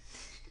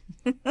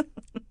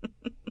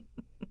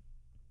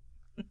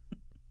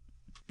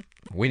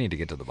 we need to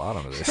get to the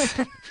bottom of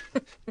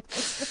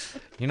this.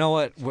 You know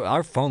what?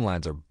 Our phone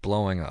lines are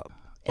blowing up.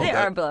 They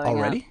are blowing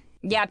Already? up.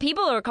 Yeah,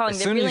 people are calling. As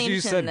They're soon really as you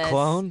interested in said this.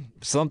 clone,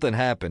 something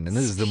happened, and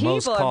this is the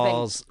most People have been-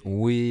 calls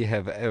we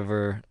have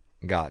ever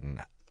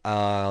gotten.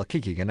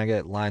 Kiki, can I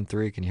get line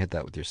 3? Can you hit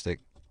that with your stick?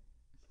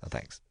 Oh,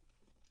 thanks.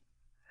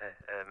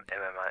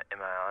 Am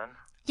I on?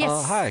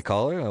 Yes. Hi,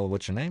 caller.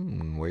 What's your name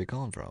and where are you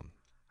calling from?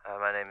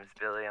 My name is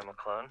Billy. I'm a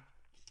clone.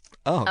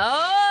 Oh.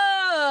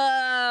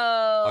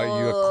 Oh. Are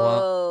you a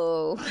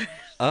clone?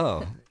 Oh.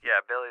 Yeah,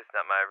 Billy's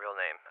not my real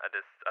name. I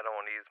don't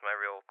want to use my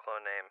real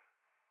clone name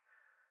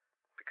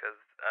because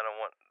I don't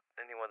want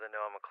anyone to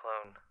know I'm a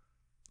clone.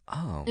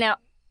 Oh. Now,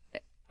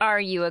 are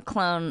you a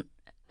clone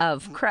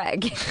of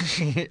Craig?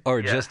 Or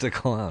Yeah. just a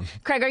clone.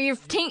 Craig, are your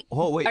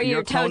Oh, wait, are you're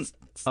your a clone toes?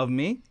 of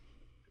me?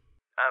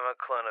 I'm a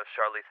clone of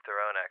Charlize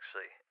Theron,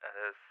 actually.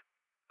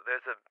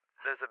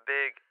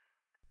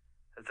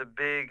 There's a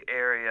big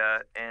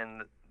area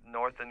in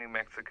north of New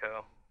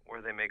Mexico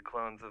where they make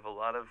clones of a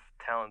lot of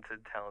talented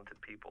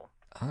people.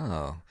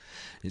 Oh.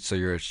 So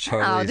you're a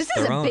Charlize Oh, this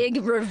Theron. is a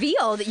big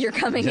reveal that you're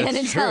coming in That's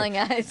and true. telling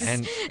us.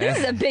 And- this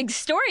is a big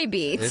story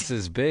beat. This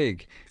is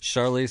big.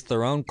 Charlize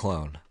Theron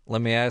clone.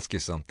 Let me ask you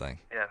something.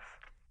 Yes.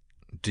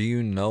 Do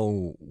you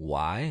know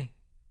why?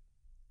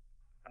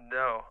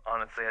 No,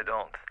 honestly, I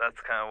don't. That's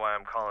kind of why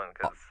I'm calling,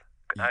 because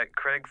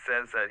Craig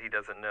says that he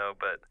doesn't know,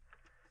 but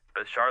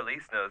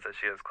Charlize knows that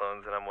she has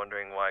clones, and I'm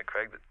wondering why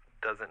Craig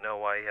doesn't know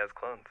why he has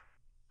clones.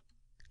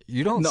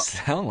 You don't No.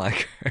 sound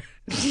like her.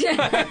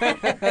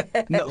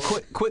 No,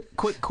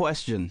 quick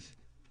question.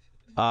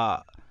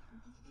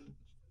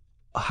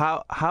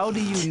 How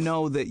do you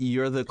know that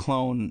you're the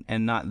clone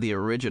and not the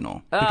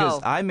original? Because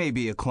Oh. I may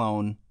be a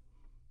clone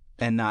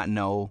and not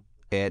know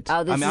it.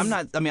 Oh, this I'm is-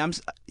 not. I mean, I'm.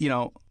 You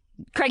know.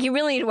 Craig, you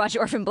really need to watch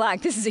Orphan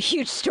Black. This is a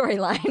huge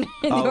storyline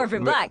in the Oh,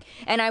 Orphan Black,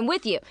 and I'm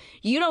with you.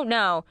 You don't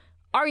know.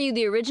 Are you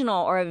the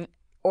original,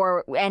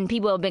 or and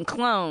people have been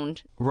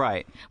cloned?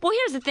 Right. Well,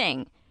 here's the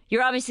thing.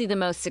 You're obviously the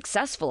most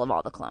successful of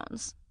all the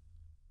clones.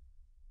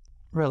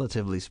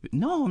 Relatively speaking.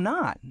 No, I'm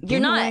not. You're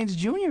Daniel not. Wayans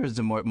Jr. is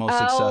the most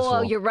successful.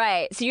 Oh, you're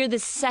right. So you're the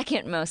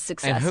second most And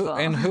successful.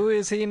 who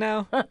is he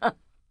now?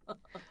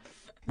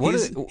 What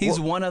he's is- he's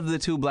what- one of the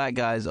two black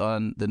guys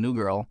on The New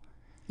Girl.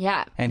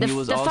 yeah, And the, he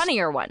was the also-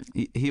 funnier one.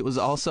 He was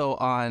also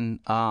on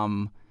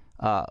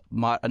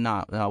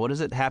what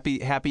is it?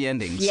 Happy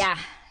Endings. Yeah,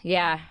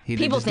 yeah. He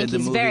People just did think the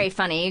he's movie. very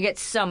funny. You get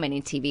so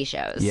many TV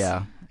shows.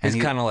 Yeah. He's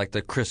And kind of like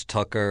the Chris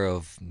Tucker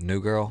of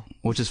New Girl.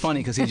 which is funny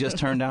because he just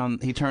turned down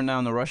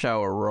the Rush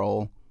Hour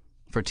role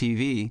for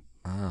TV,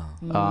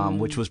 Oh,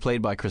 which was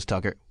played by Chris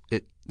Tucker.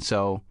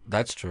 So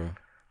that's true.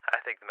 I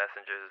think The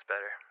Messengers is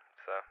better,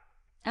 so...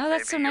 Oh,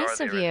 that's so Maybe you're nice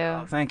the of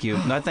original. you. thank you.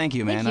 No, thank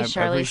you, man. you, I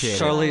Charlize. appreciate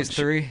it. Charlize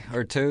 3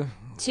 or 2?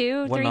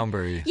 2, What 3? number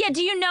are you? Yeah.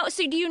 Do you know?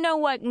 So do you know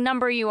what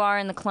number you are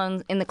in the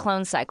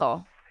clone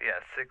cycle? Yeah,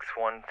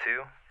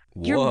 612.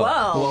 You're Whoa.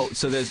 Whoa,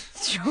 so there's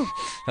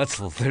That's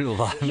a lot. You're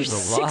There's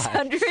a lot.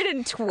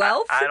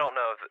 612. I don't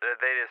know if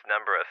they just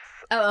number us.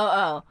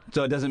 Oh.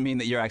 so it doesn't mean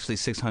that you're actually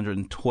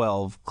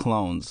 612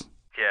 clones.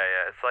 Yeah,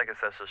 it's like a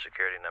social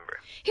security number.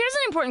 Here's an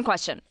important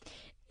question.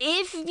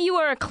 If you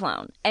are a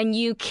clone and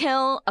you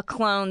kill a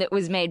clone that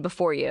was made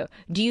before you,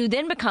 do you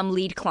then become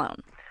lead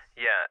clone?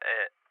 Yeah,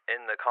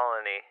 in the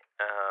colony,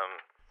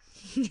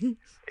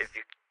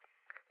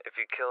 if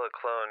you kill a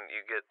clone,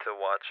 you get to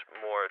watch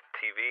more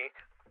TV.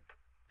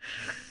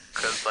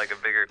 Because like a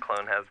bigger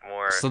clone has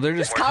more. So they're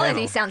just more Colony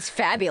channels. sounds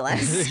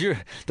fabulous.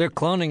 They're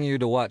cloning you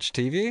to watch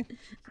TV?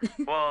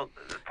 Well,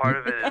 part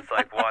of it is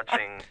like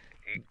watching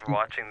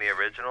the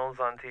originals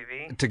on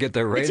TV. To get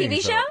their The ratings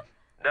TV show? up.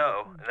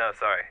 No,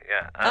 sorry,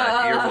 yeah.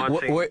 You're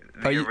watching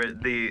are you-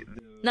 the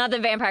Not the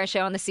vampire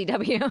show on the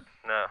CW.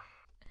 no.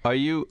 Are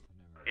you?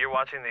 You're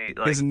watching the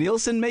like. Is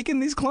Nielsen making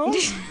these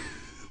clones?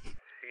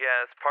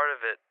 Yeah, it's part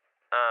of it.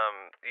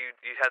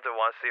 You had to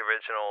watch the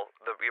original,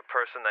 the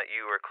person that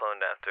you were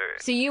cloned after.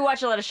 So you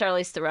watch a lot of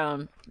Charlize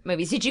Theron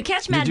movies. Did you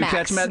catch Mad Did you Max?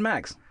 catch Mad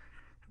Max?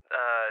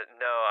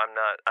 No, I'm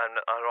not. I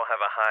don't have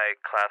have a high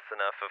class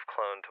enough of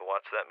clone to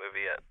watch that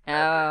movie yet. Oh.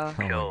 I had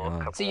to Oh my kill a God.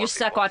 couple So more you're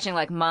stuck people. watching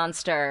like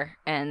Monster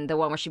and the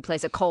one where she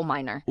plays a coal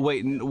miner.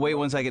 Wait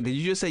 1 second. Did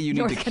you just say you need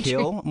North to Country.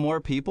 kill more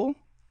people?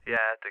 Yeah,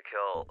 I had to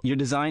kill. You're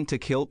designed to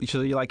kill.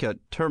 So you're like a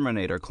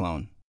Terminator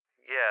clone.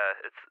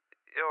 Yeah, it's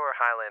or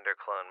Highlander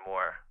clone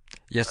more.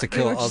 You have to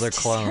We were kill other just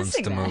clones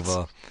to discussing move that.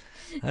 up.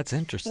 That's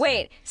interesting.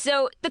 Wait,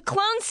 so the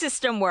clone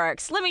system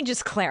works. Let me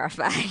just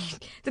clarify.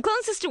 The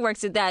clone system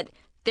works with that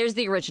there's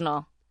the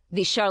original,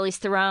 the Charlize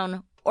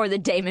Theron, or the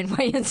Damon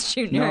Wayans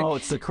Jr. No,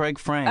 it's the Craig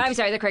Frank. I'm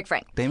sorry, the Craig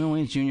Frank. Damon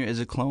Wayans Jr. is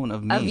a clone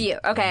of me. Of you.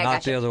 Okay, I Not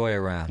got the you. other way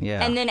around.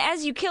 Yeah. And then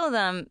as you kill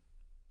them,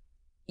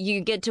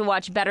 you get to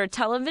watch better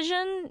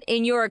television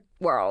in your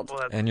world, Well,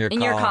 that's, And your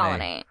in your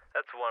colony.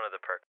 that's one of the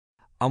perks.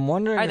 I'm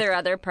wondering Are if there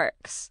other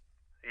perks?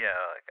 Yeah,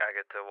 like I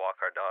get to walk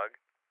our dog.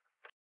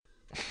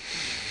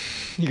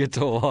 you get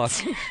to walk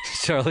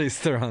Charlize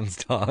Theron's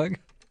dog.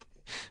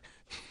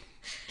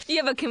 You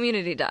have a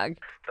community dog.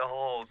 The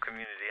whole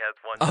community has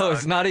one dog. Oh,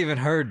 it's not even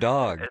her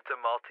dog. It's a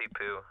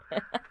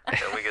multi-poo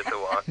that we get to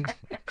walk.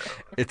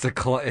 It's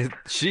a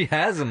she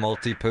has a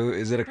multi-poo.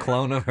 Is it a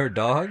clone of her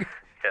dog?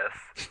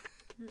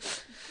 Yes.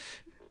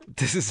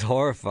 This is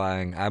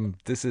horrifying.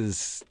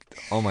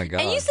 Oh my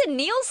god. And you said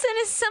Nielsen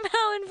is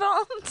somehow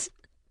involved?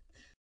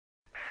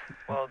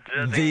 Well,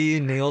 judging The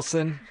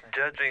Nielsen?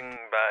 judging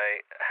by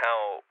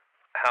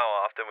how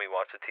often we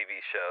watch the TV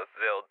shows,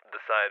 they'll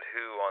decide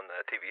who on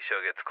the TV show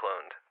gets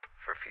cloned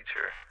for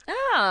future.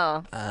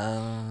 Oh,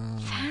 Oh,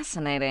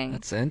 fascinating.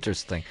 that's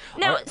interesting.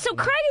 Now, so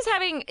Craig is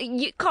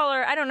having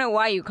caller. I don't know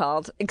why you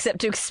called, except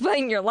to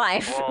explain your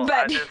life, Well,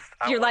 but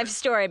I your want- life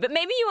story. But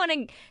maybe you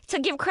want to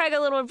give Craig a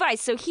little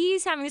advice. So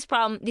he's having this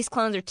problem. These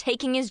clones are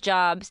taking his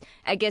jobs.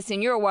 I guess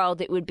in your world,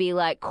 it would be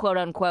like quote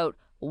unquote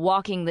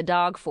walking the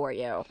dog for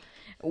you.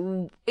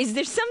 Is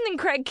there something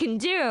Craig can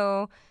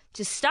do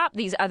to stop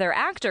these other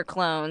actor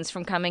clones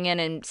from coming in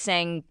and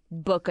saying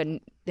book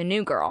the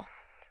new girl?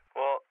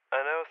 Well, I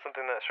know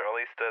something that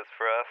Charlize does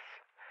for us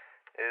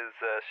is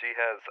she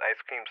has ice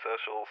cream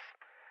socials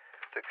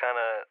to kind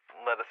of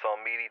let us all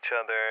meet each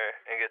other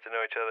and get to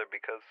know each other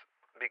because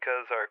the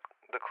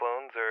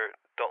clones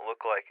don't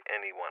look like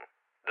anyone.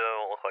 They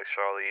don't look like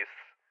Charlize,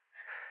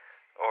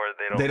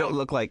 or They don't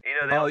look like. You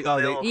know, they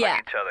don't look Yeah.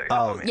 like each other.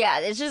 Oh. Yeah,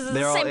 it's just the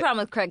They're all- same problem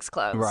with Craig's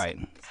clones. Right.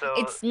 So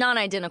It's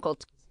non-identical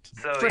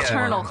so,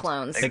 fraternal yeah.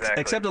 clones.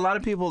 Exactly. Except a lot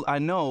of people I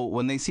know,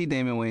 when they see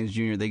Damon Wayans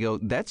Jr., they go,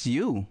 "That's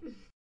you."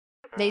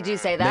 They do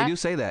say that. They do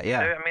say that. Yeah.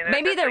 I mean,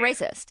 Maybe they're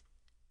definitely- racist.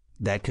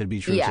 That could be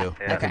true Yeah. too.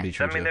 Yeah. That could Okay. be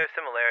true I mean, too. there's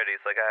similarities.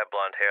 Like I have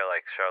blonde hair,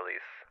 like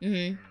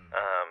Charlize.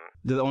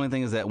 Mm-hmm. The only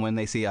thing is that when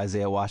they see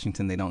Isaiah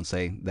Washington, they don't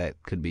say that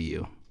could be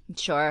you.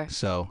 Sure.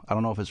 So I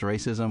don't know if it's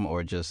racism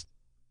or just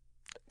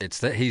It's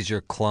that he's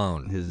your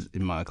clone.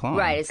 my clone.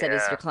 Right, it said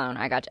it's Yeah. your clone.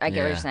 I got you. I get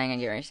what Yeah. you're saying. I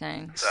get what you're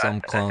saying. So I Some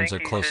think clones are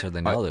you closer should-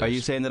 than others. Are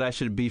you saying that I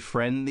should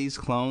befriend these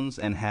clones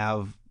and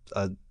have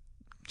a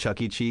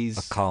Chuck E. Cheese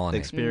A colony.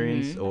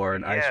 experience Mm-hmm. or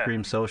an ice Yeah.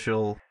 cream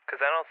social?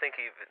 Because I don't think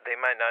they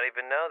might not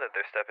even know that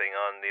they're stepping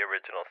on the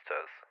original's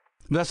toes.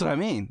 That's what I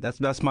mean.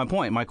 That's my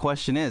point. My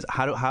question is,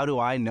 how do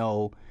I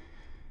know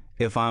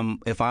if I'm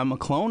a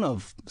clone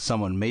of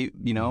someone? Maybe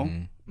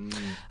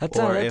That's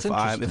or that's if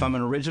interesting. I'm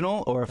an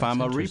original or if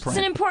I'm a interesting.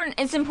 reprint.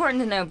 It's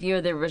important to know if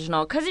you're the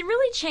original because it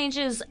really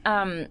changes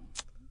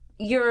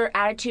your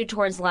attitude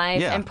towards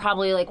life Yeah. and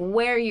probably like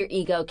where your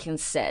ego can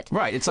sit.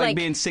 Right. It's like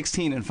being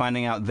 16 and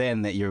finding out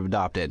then that you're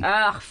adopted.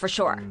 For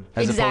sure. As opposed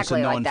to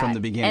exactly knowing like that. from the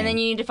beginning. And then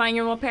you need to find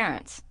your real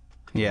parents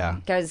Yeah.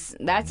 because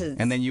that's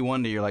And then you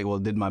wonder, you're like, well,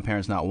 did my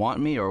parents not want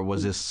me, or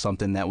was this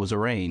something that was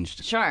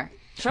arranged? sure.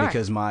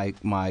 Because my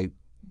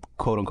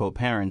quote unquote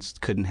parents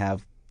couldn't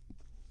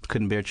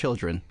bear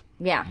children.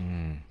 Yeah,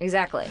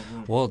 exactly.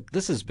 Well,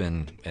 this has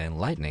been an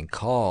enlightening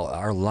call.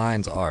 Our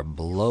lines are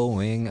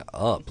blowing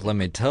up, let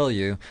me tell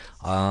you.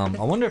 I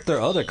wonder if there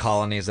are other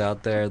colonies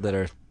out there that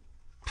are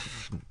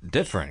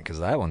different, because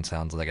that one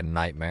sounds like a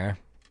nightmare.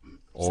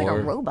 It's like a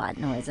robot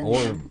noise. Isn't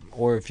it?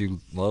 Or if you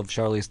love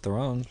Charlize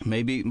Theron.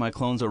 Maybe my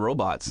clones are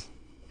robots.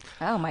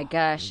 Oh my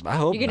gosh. I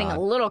hope You're getting not.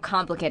 a little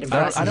complicated for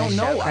us. I in don't this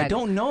know. show, I Craig.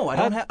 don't know.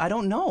 I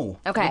don't know.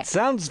 Okay. It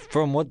sounds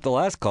from what the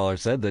last caller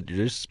said that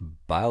you're just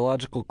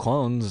biological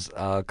clones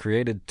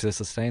created to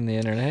sustain the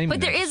entertainment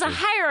But there is a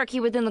industry. hierarchy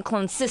within the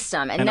clone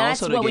system, and And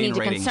that's also to what we gain need to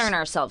ratings. concern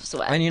ourselves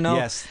with. And you know,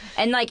 Yes.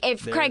 And like,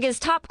 if Craig is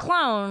top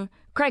clone,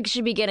 Craig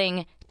should be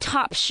getting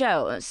top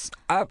shows.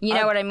 You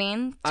know what I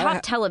mean?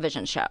 Top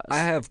television shows. I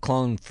have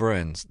clone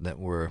friends that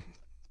were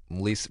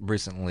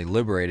recently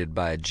liberated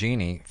by a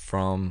genie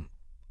from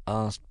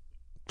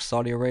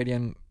Saudi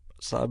Arabian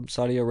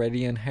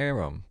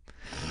harem.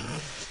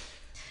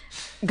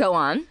 Go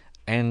on.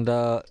 And,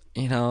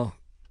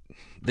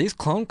 these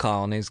clone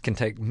colonies can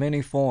take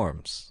many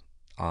forms.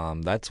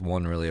 That's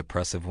one really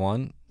oppressive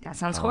one. That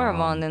sounds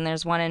horrible. And then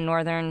there's one in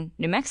northern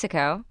New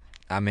Mexico.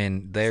 I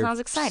mean, they're Sounds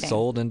exciting.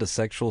 sold into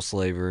sexual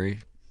slavery.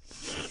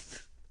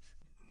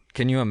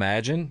 Can you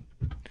imagine?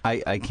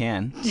 I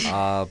can.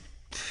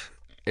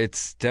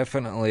 It's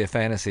definitely a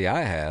fantasy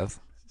I have.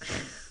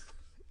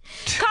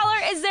 Caller,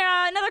 is there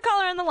another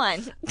caller on the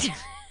line?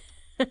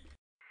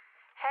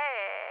 Hey,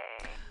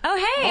 Oh,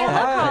 hey,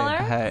 hello, caller.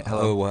 Hey,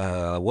 hello.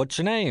 Oh, what's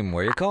your name?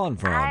 Where you calling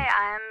from? Hi,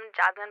 I'm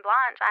Jasmine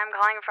Blanche. I'm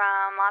calling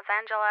from Los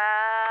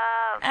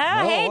Angeles.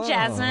 Oh, hey, wow.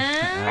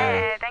 Jasmine.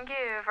 Hey, thank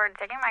you for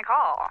taking my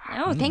call.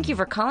 Oh, thank you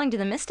for calling to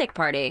the Mystic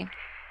Party.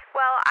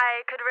 Well,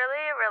 I could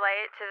really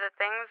relate to the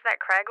things that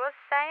Craig was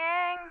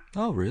saying.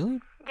 Oh, really?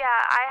 Yeah,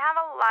 I have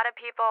a lot of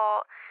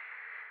people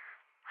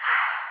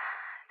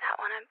that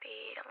want to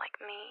be like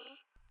me.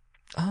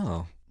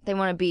 Oh. They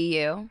want to be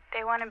you.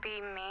 They want to be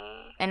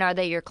me. And are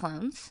they your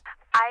clones?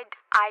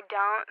 I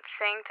don't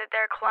think that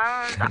they're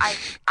clones.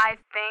 I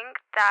think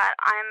that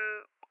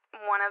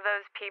I'm one of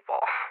those people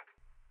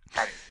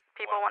that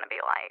people want to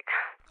be like.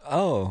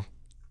 Oh.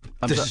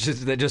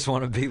 They just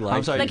want to be like.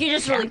 I'm sorry. Like you're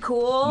just really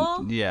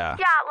cool? Yeah.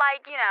 Yeah,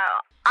 like, you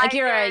know.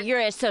 Like you're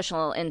a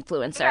social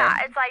influencer. Yeah,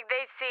 it's like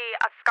they see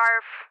a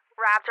scarf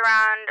wrapped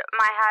around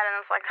my head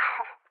and it's like,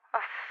 oh,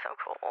 that's so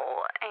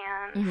cool.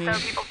 And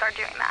so people start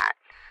doing that.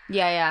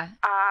 Yeah.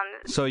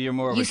 So you're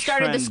more of You a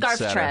started the scarf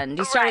trendsetter. trend.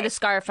 You started the Right.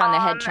 scarf on the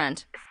head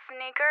trend.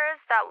 Sneakers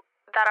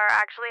that are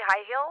actually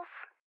high heels.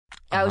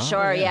 Oh,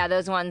 sure. yeah. Yeah,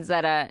 those ones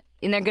that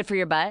and they're good for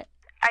your butt.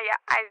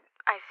 Yeah,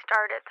 I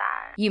started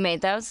that. You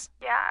made those?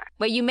 Yeah.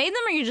 Wait, you made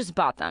them or you just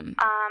bought them?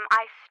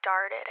 I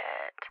started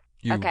it.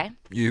 You,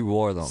 You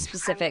wore them.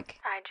 Specific.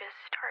 I just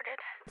started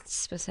it.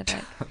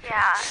 Specific.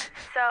 Yeah.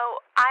 So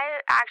I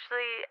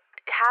actually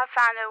have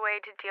found a way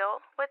to deal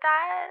with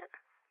that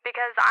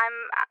because I'm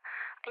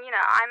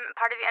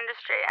part of the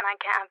industry and I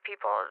can't have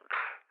people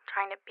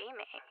trying to be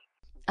me.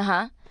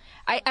 Uh-huh.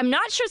 I'm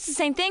not sure it's the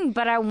same thing,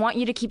 but I want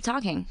you to keep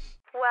talking.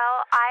 Well,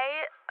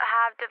 I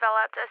have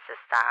developed a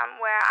system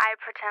where I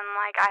pretend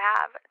like I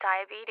have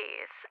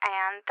diabetes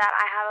and that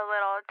I have a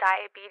little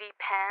diabetes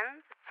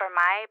pen for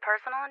my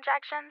personal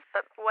injections.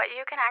 But what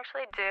you can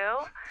actually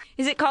do,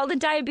 Is it called a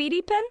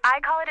diabetes pen?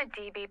 I call it a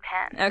DB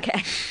pen. Okay.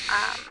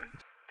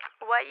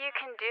 What you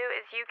can do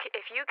is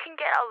if you can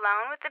get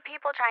alone with the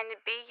people trying to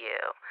be you,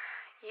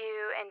 you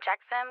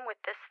inject them with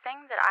this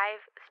thing that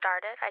I've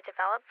started. I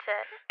developed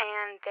it,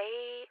 and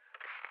they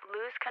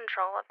lose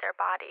control of their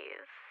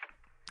bodies.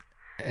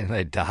 And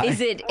they die.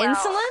 Is it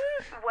insulin?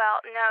 Well,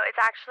 no, it's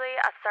actually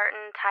a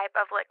certain type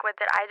of liquid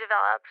that I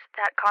developed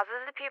that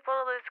causes the people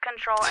to lose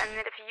control, and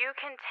that if you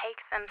can take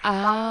them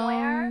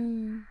somewhere,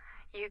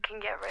 you can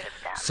get rid of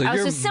them. So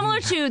So similar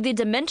to the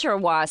Dementor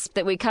wasp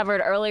that we covered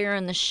earlier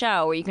in the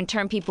show, where you can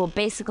turn people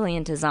basically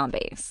into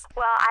zombies.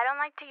 Well, I don't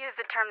like to use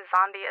the term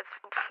zombie. It's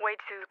way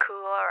too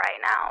cool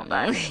right now.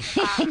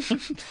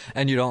 But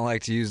And you don't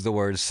like to use the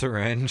word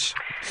syringe.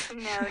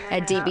 no.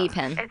 A DB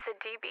pen. It's a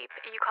DB.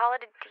 You call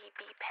it a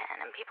DB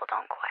pen, and people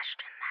don't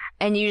question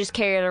that. And you just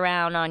carry it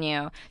around on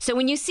you. So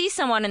when you see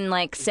someone and,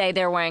 like, say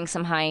they're wearing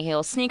some high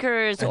heel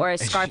sneakers or a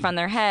scarf on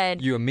their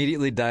head, You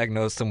immediately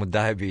diagnose them with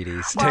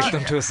diabetes, take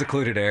them to a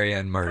secluded area,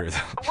 and murder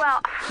them.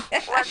 Well,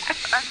 that's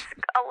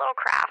a little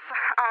crass.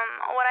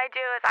 What I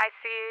do is I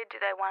see, do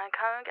they want to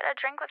come and get a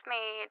drink with me?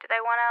 Do they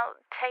want to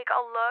take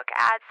a look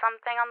at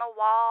something on the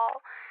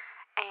wall?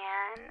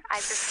 And I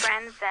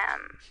befriend them.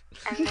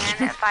 And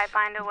then if I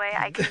find a way,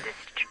 I can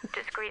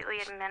discreetly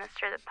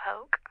administer the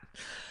poke.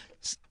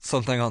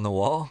 Something on the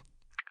wall?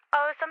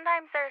 Oh,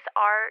 sometimes there's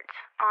art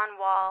on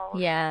walls.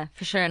 yeah,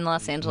 for sure in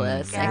Los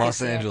Angeles. I can Los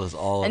see it. Angeles,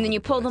 all And over then you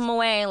the pull place. them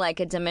away like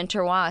a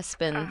Dementor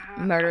wasp and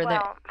murder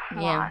Well,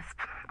 their... Yeah. wasp.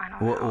 I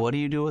don't know. What do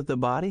you do with the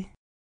body?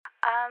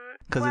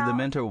 Because well, the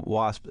Dementor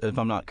wasp, if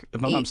I'm not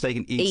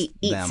mistaken, eats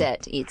them.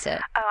 Eats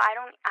it. Oh, I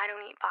don't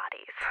eat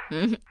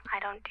bodies. I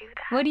don't do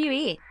that. What do you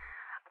eat?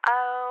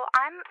 Oh,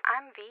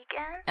 I'm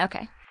vegan.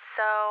 Okay,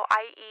 So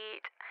I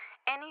eat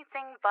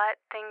anything but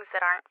things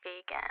that aren't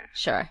vegan.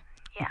 sure.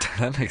 Yeah.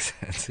 That makes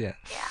sense, yeah.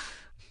 Yeah.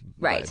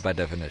 Right. By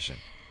definition.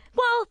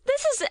 Well,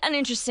 this is an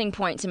interesting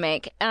point to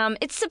make.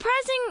 It's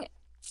surprising,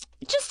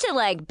 just to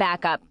like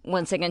back up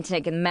once again to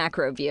take a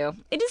macro view,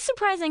 it is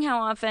surprising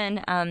how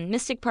often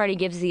Mystic Party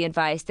gives the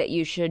advice that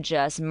you should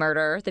just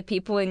murder the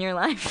people in your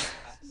life.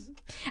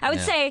 I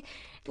would say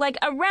like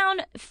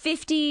around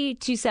 50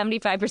 to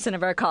 75%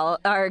 of our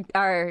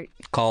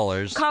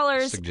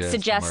Callers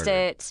suggest murder.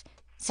 it.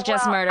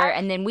 Suggest Well, murder,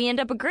 and then we end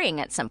up agreeing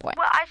at some point.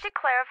 Well, I should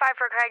clarify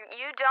for Craig,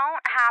 you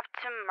don't have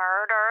to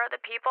murder the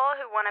people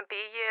who want to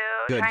be you.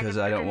 Good, trying because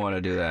to I don't be- want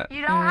to do that.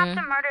 You don't have to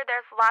murder.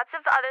 There's lots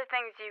of other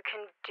things you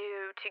can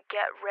do to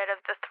get rid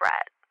of the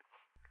threat.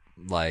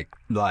 Like,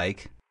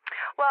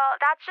 Well,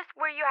 that's just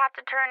where you have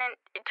to turn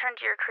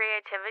to your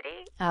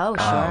creativity. Oh,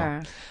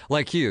 sure.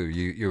 like you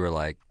were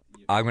like,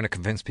 I'm going to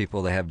convince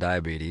people they have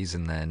diabetes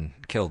and then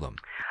kill them.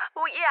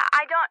 Well, yeah,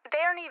 they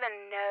don't even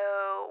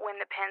know when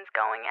the pen's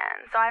going in,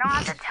 so I don't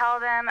have to tell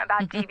them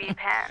about DB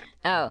pen.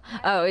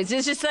 Oh, it's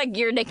just like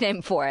your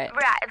nickname for it.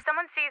 Yeah, if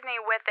someone sees me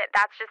with it,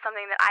 that's just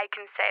something that I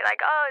can say, like,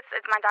 oh,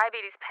 it's my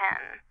diabetes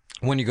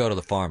pen. When you go to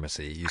the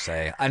pharmacy, you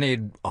say, I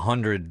need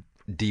 100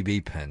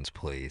 DB pens,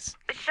 please.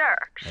 Sure.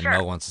 And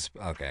no one's...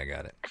 Okay, I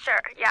got it. Sure,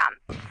 yeah.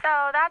 So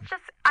that's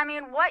just,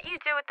 what you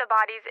do with the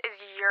bodies is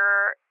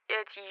your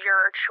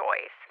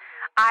choice.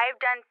 I've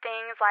done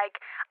things like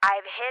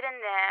I've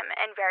hidden them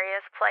in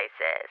various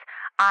places.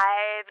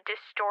 I've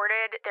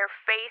distorted their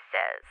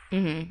faces.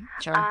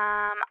 Sure.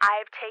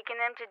 I've taken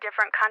them to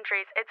different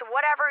countries. It's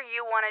whatever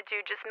you want to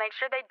do. Just make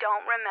sure they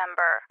don't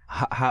remember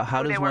How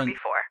who does they were one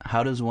before.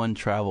 how does one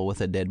travel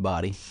with a dead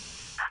body?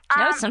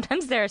 No,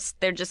 sometimes they're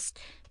just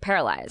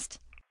paralyzed.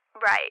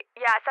 Right.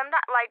 Yeah.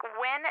 Sometimes, like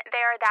when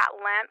they're that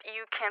limp,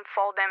 you can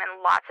fold them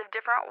in lots of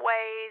different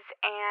ways,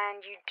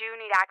 and you do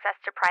need access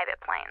to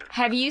private planes.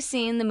 Have you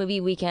seen the movie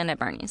Weekend at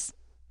Bernie's?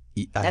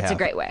 That's a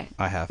great way.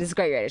 I have. This is a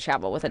great way to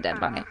travel with a dead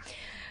body.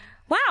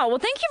 Wow. Well,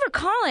 thank you for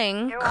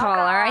calling, You're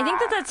caller. I think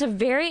welcome. that's a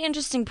very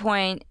interesting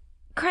point.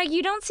 Craig,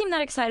 you don't seem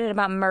that excited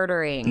about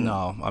murdering.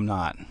 No, I'm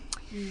not.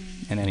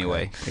 In any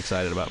way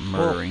excited about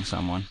murdering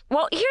someone.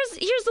 Well,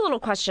 here's a little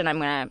question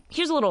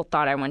here's a little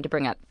thought I wanted to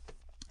bring up.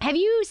 Have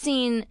you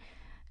seen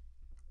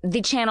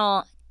the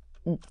channel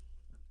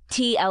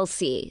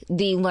TLC,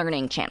 the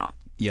Learning Channel?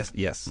 Yes.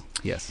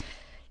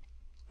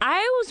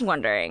 I was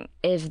wondering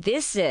if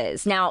this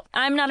is, now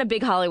I'm not a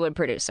big Hollywood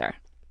producer,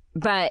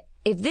 but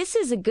if this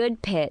is a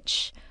good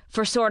pitch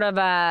for sort of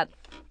a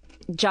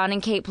John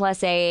and Kate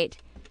 +8,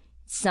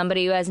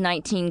 somebody who has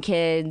 19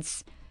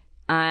 kids,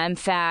 I'm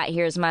fat,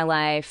 here's my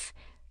life.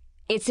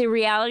 It's a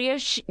reality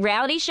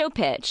show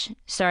pitch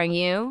starring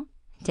you,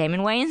 Damon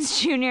Wayans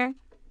Jr.,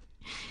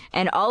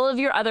 and all of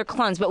your other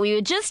clones. But we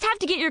would just have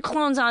to get your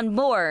clones on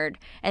board,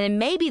 and then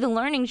maybe the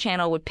Learning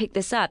Channel would pick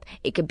this up.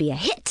 It could be a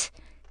hit,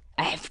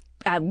 a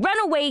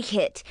runaway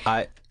hit.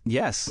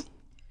 Yes.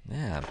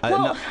 Yeah.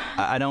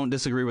 I don't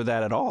disagree with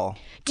that at all.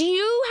 Do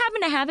you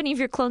happen to have any of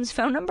your clones'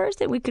 phone numbers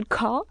that we could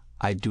call?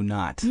 I do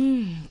not.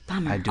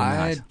 Bummer. I do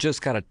I not.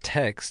 just got a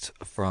text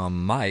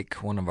from Mike,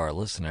 one of our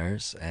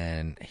listeners,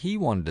 and he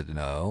wanted to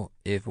know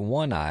if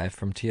One Eye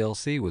from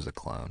TLC was a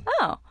clone.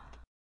 Oh.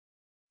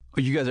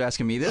 You guys are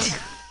asking me this?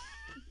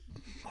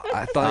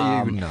 I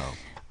thought you would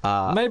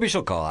know. Maybe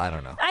she'll call. I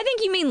don't know. I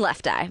think you mean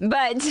Left Eye,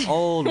 but...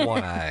 Old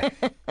One Eye.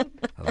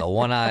 The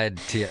one-eyed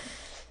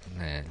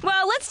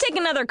Well, let's take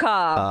another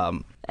call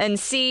and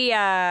see,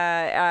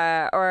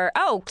 somebody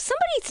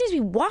seems to be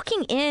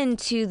walking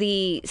into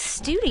the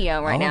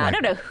studio right now. I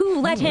don't know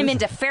who let him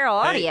into Feral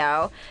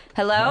Audio.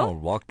 Hello? Oh,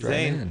 walked right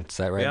in and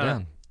sat right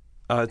down.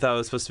 Oh, I thought I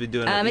was supposed to be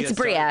doing it. It's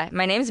Bria.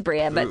 My name's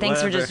Bria, but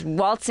thanks for just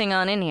waltzing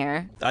on in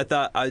here. I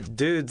thought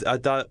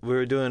we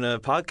were doing a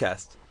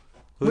podcast.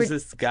 Who's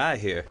this guy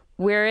here?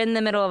 We're in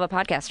the middle of a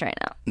podcast right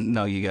now.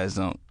 No, you guys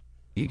don't.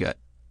 You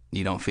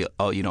don't feel.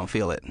 Oh, you don't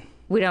feel it.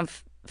 We don't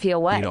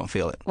feel what? You don't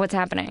feel it. What's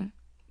happening?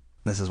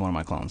 This is one of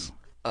my clones.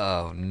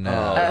 Oh, no.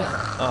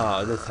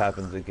 Oh, this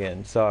happens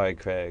again. Sorry,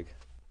 Craig.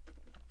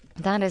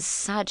 That is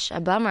such a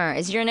bummer.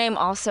 Is your name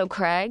also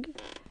Craig?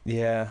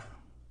 Yeah.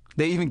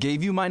 They even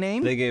gave you my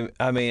name? They gave.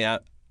 We're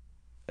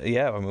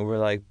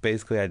like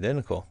basically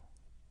identical.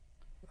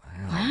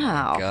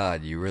 Wow.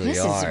 God, you really This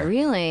are. is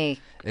really...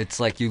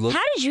 It's like you look.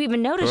 How did you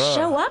even know to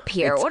show up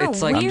here? What a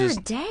it's like I'm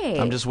weird day.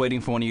 I'm just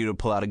waiting for one of you to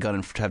pull out a gun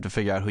and have to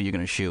figure out who you're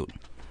going to shoot.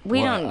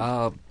 We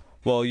don't...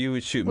 Well, you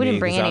would shoot We me didn't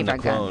bring because I'm any the of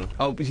our gun. clone.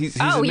 Oh, he's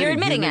you're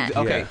admitting it.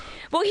 Okay. Yeah.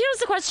 Well, here's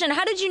the question.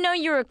 How did you know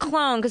you're a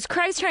clone? Because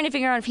Craig's trying to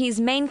figure out if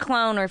he's main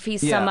clone or if he's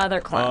some Yeah. other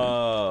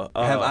clone.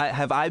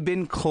 Have I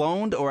been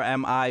cloned or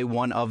am I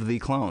one of the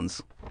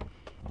clones?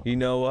 You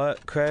know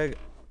what, Craig?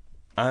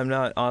 I'm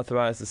not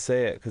authorized to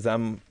say it because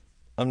I'm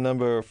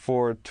number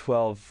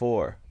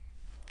 4124.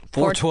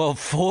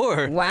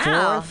 4124.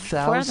 Wow.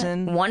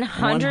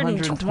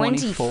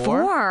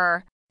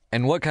 4,124?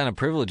 And what kind of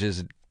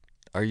privileges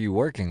are you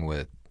working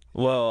with?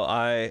 Well,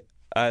 I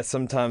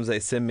sometimes they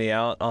send me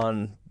out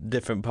on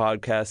different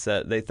podcasts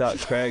that they thought,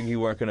 Craig, you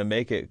weren't going to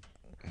make it.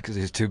 Because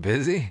he's too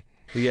busy?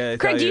 Yeah.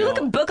 Craig, do you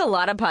book a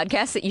lot of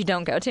podcasts that you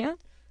don't go to?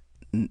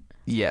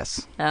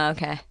 Yes. Oh,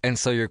 okay. And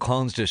so your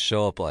clones just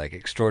show up like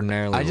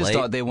extraordinarily I just late?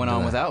 thought they went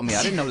on without me.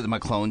 I didn't know that my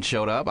clones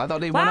showed up. I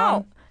thought they went on.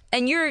 Wow.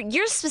 And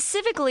you're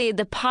specifically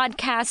the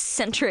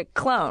podcast-centric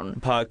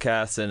clone.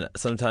 podcasts, and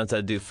sometimes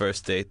I do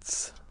first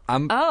dates.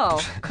 Oh,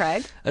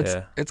 Craig.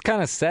 It's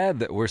kind of sad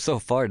that we're so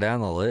far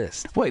down the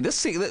list. Wait,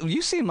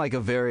 you seem like a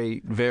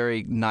very,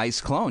 very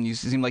nice clone. You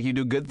seem like you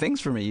do good things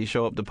for me. You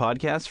show up to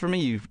podcasts for me.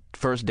 You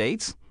first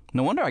dates.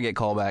 No wonder I get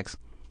callbacks.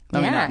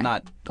 I mean,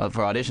 not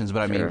for auditions,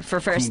 but I mean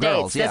for first from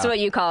girls, dates. That's what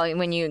you call it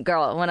when a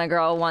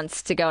girl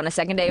wants to go on a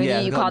second date with you.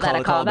 You call that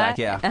a callback.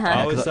 Yeah.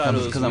 I always thought it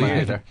was because I'm an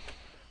weird. actor.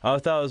 I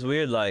thought it was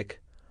weird, like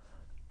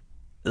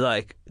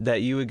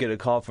that you would get a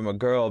call from a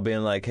girl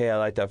being like, "Hey, I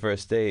like that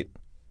first date,"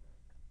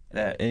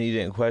 and you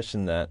didn't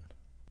question that.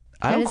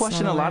 I don't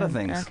question a lot of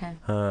things. Okay.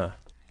 Huh.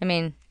 I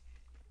mean,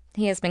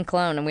 he has been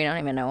cloned, and we don't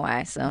even know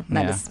why. So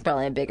that is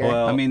probably a bigger.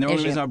 Well, I mean, the only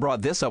issue. reason I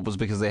brought this up was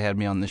because they had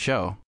me on the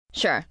show.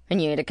 Sure,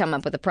 and you had to come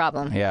up with a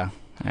problem. Yeah,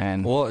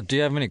 and Well, do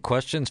you have any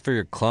questions for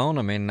your clone?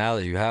 I mean, now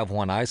that you have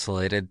one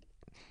isolated.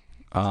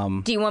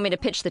 Do you want me to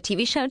pitch the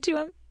TV show to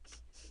him?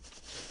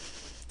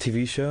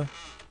 TV show?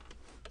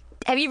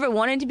 Have you ever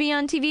wanted to be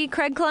on TV,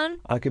 Craig Clone?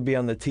 I could be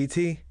on the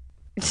TT.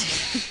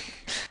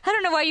 I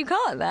don't know why you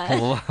call it that.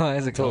 Why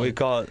is it That's what we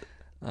called?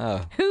 call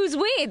it. Who's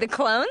we? The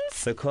clones?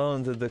 The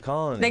clones of the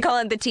colony. They call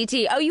it the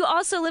TT. Oh, you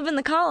also live in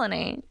the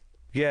colony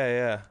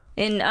Yeah.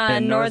 in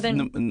In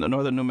northern.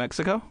 northern New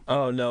Mexico.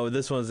 Oh, no,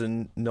 this one's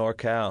in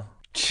NorCal.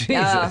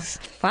 Jesus.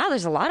 Wow,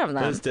 there's a lot of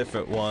them. There's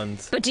different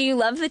ones. But do you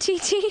love the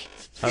TT?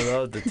 I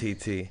love the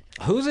TT.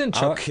 Who's in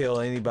I'll charge? kill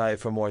anybody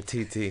for more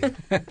TT.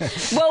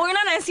 Well, we're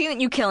not asking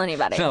that you kill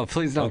anybody. No,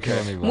 please don't kill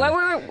anybody. What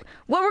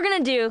we're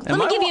gonna do? Let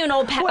me give you an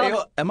old Wait,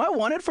 am I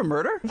wanted for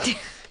murder?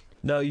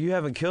 No, you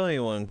haven't killed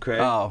anyone,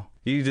 Craig. Oh.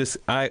 You just,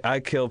 I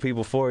kill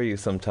people for you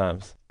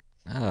sometimes.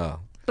 Oh.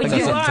 But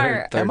That's you a are.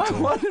 third Am I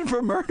tool. wanted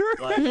for murder?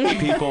 Like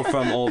people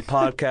from old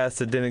podcasts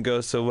that didn't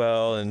go so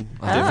well and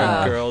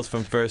different girls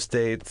from first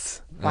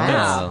dates.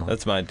 Wow.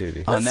 That's my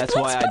duty. And that's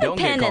why I put don't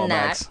a get pin in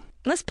that. callbacks.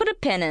 Let's put a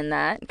pin in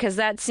that because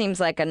that seems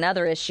like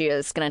another issue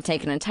that's going to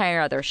take an entire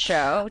other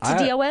show to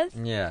deal with.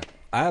 Yeah.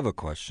 I have a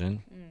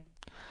question.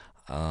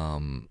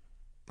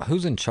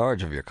 Who's in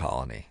charge of your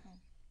colony?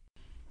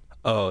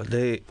 Oh,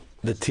 the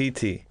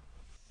TT.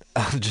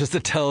 Just the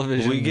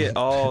television. We get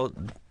all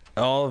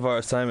of our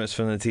assignments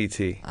from the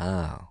TT.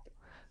 Oh.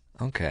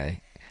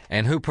 Okay.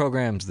 And who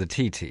programs the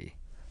TT?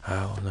 I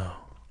don't know.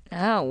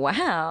 Oh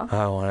wow!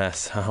 I don't want to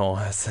ask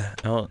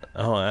that. I don't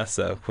ask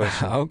that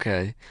question.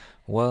 Okay.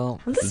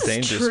 Well, This is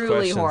dangerous truly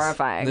questions.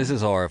 horrifying. this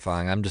is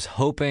horrifying. I'm just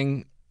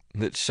hoping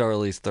that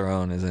Charlize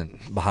Theron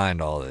isn't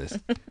behind all this.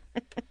 I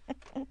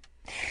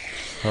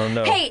don't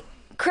know. Hey,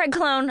 Craig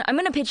Clone, I'm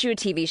going to pitch you a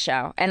TV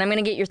show, and I'm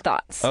going to get your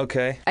thoughts.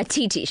 Okay. A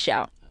TT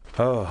show.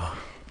 Oh.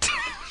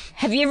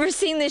 Have you ever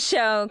seen this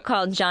show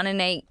called John and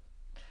Nate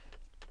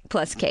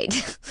plus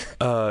Kate?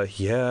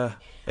 Yeah.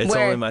 It's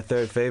Where- only my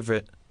third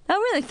favorite. Oh,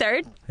 really?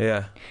 Third?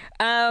 Yeah.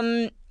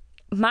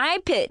 My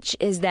pitch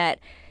is that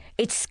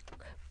it's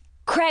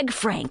Craig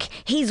Frank.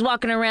 He's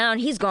walking around.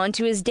 He's going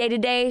to his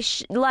day-to-day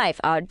life,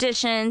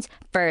 auditions,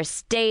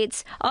 first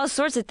dates, all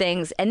sorts of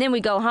things. And then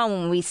we go home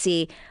and we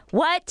see,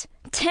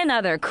 10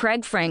 other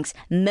Craig Franks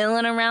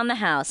milling around the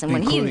house. And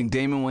when Including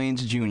Damon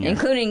Wayans Jr.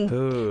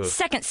 including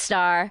second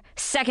star,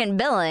 second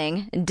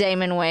billing,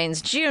 Damon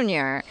Wayans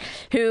Jr.,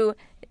 who...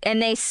 And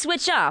they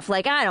switch off,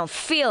 like, I don't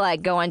feel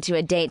like going to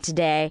a date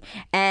today.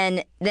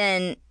 And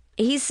then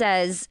he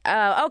says,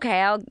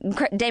 okay,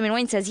 Damon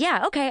Wayne says,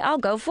 yeah, okay, I'll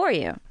go for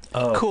you.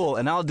 Cool,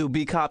 and I'll do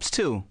B Cops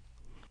too.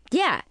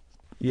 Yeah.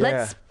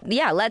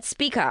 Yeah. Let's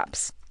be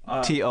cops.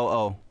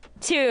 TOO.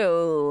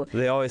 2.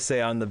 They always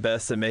say I'm the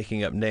best at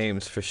making up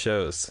names for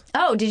shows.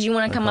 Oh, did you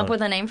want to come up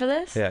with a name for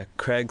this? Yeah,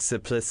 Craig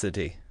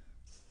Simplicity.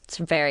 It's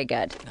very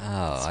good.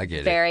 Oh, I get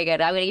it. Very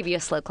good. I'm going to give you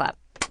a slow clap.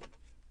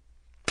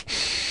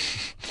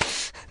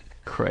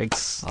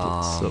 Craig's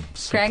Craig?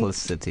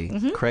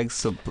 Simplicity.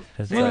 Craig's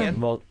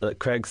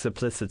Craig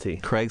Simplicity.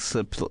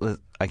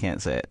 I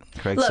can't say it.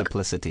 Craig's Look.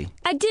 Simplicity.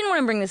 I didn't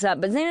want to bring this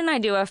up, but Zane and I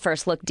do a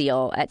first look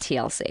deal at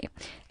TLC.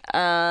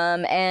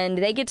 And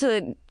they get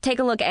to take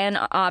a look and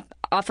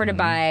offer to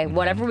buy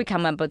whatever we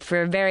come up with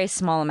for a very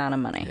small amount of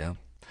money. Yeah.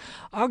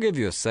 I'll give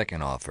you a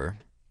second offer.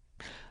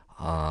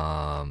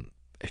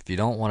 If you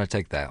don't want to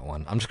take that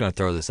one, I'm just going to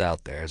throw this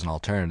out there as an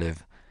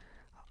alternative.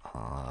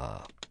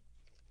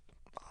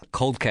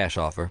 Cold cash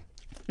offer.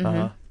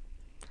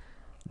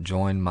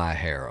 Join my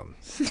harem.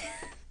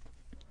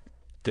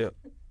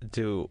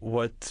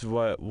 What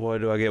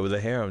do I get with a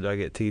harem? Do I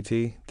get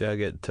TT? Do I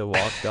get to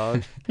walk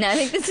dog? Now, I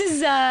think this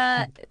is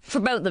for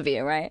both of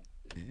you, right?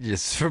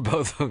 Just for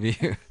both of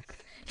you.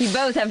 You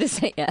both have to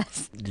say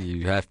yes.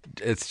 You have.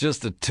 It's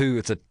just a two.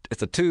 It's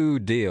a two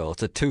deal.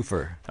 It's a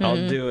twofer.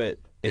 I'll do it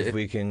if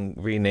we can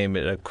rename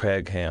it a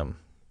Craig ham.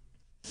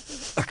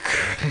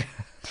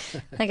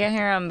 Like a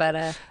harem,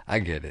 but I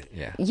get it.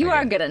 Yeah. you I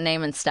are get good at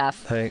naming stuff.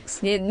 Thanks.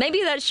 Yeah,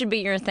 maybe that should be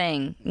your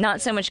thing. Not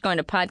so much going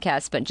to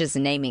podcasts, but just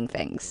naming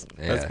things.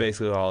 it. That's Yeah.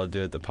 basically all I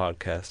do at the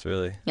podcast,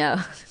 really.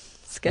 Yeah,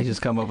 it's You good.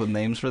 just come up with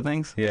names for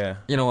things? Yeah.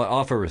 You know what?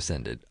 Offer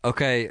rescinded.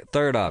 Okay.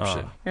 Third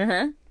option.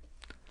 Uh-huh.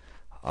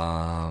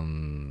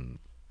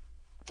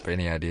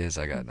 Any ideas?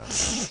 I got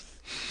nothing.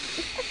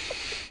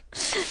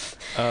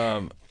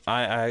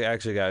 I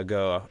actually gotta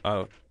go.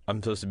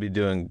 I'm supposed to be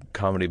doing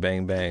Comedy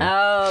Bang Bang.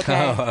 Oh, okay.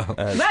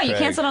 as Wow, you Craig.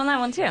 canceled on that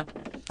one too.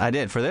 I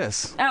did for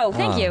this. Oh,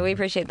 thank you. We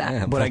appreciate that.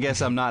 Yeah, But I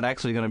guess I'm not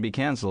actually going to be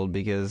canceled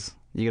because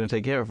you're going to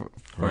take care of it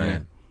for me.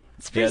 Right.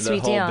 It's a pretty Yeah, the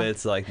sweet whole deal.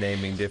 bit's like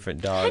naming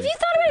different dogs. Have you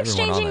thought about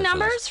Everyone on exchanging that show is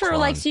numbers for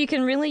like fun. so you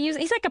can really use?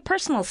 He's like a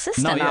personal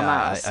assistant No,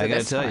 yeah, almost. I at got to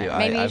this tell point. you,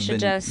 Maybe you I've should been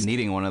just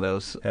needing one of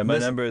those. Yeah, my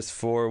This- number is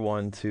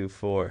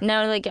 4124.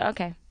 no, like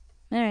okay.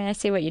 All right, I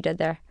see what you did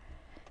there,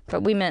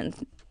 but we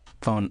meant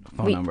phone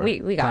we- number.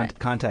 we got it.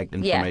 Contact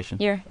yeah. information.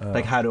 You're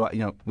Like how do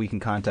I? We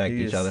can contact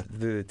You each just other.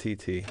 do the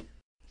TT.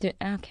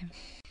 okay.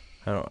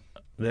 I don't.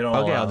 They don't.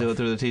 Okay, allow- I'll do it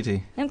through the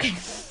TT. Okay.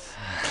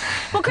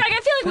 Well, Craig, I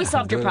feel like we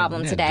solved your Do it-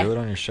 problem yeah, today. Do it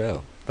on your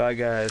show. Bye,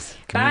 guys.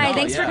 Bye.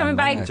 Thanks for yeah, coming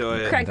by, enjoy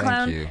it. Craig Thank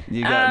Clown. you.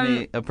 You got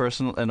me a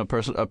personal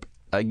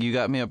you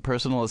got me a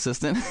personal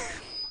assistant.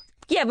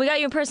 Yeah, we got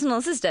you a personal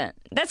assistant.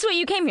 That's what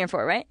you came here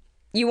for, right?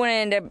 You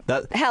wanted to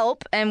That-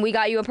 help, and we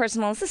got you a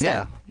personal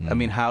assistant. Yeah, I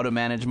mean how to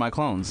manage my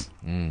clones.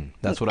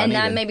 That's what I And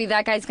needed. that maybe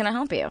that guy's going to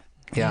help you.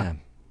 yeah.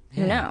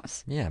 Who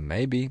knows? Yeah,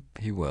 maybe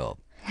he will.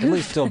 At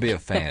least he'll be a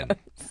fan.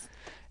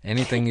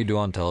 Anything you do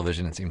on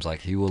television, it seems like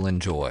he will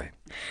enjoy.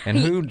 And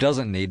who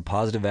doesn't need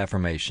positive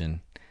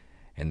affirmation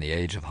in the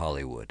age of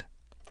Hollywood?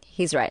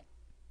 He's right.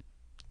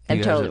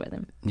 I'm totally with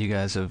him. You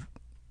guys have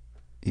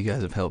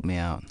helped me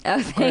out.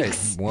 Oh,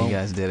 thanks. Well, You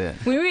guys did it.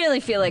 We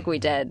really feel like we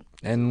did.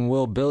 and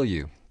we'll bill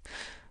you.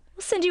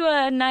 We'll send you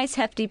a nice,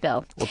 hefty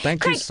bill. Well,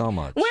 thank you Craig, so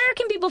much. Where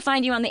can people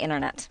find you on the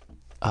internet?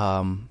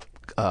 On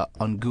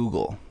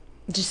Google.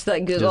 Just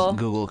like Google? Just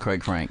Google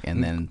Craig Frank,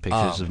 and then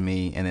pictures of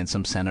me, and then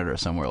some senator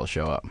somewhere will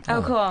show up.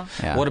 Oh, cool.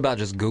 Yeah. What about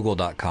just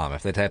google.com?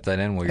 If they type that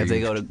in, will If you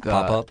they go to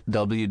pop up?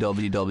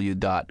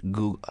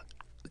 www.google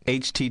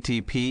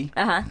http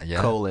Yeah.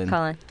 colon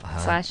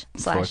Slash.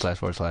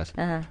 forward slash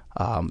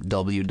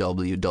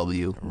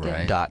www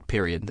Right. dot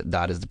period. The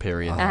dot is the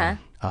period.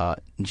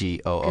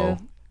 GOO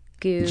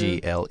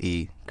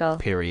GLE Go.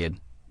 period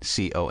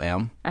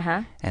COM.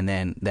 And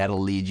then that'll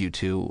lead you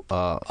to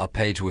A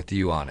page with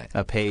you on it.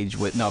 a page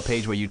where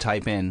you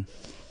type in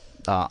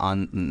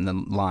on the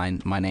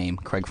line my name,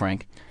 Craig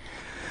Frank.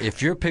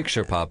 If your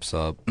picture pops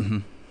up,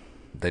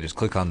 they just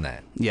click on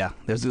that. Yeah,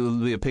 there'll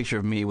be a picture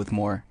of me with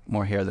more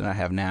hair than I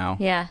have now.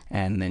 Yeah.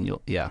 And then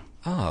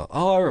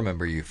Oh, I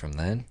remember you from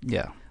then.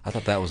 yeah. I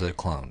thought that was a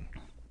clone.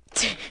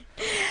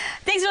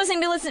 Thanks for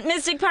listening to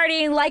Mystic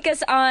Party. Like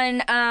us on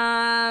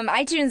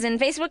iTunes and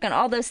Facebook and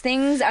all those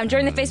things.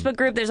 During the Facebook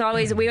group, we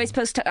always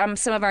post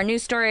some of our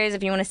news stories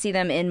if you want to see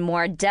them in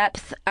more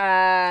depth.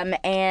 And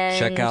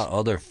Check out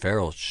other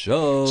feral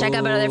shows. Check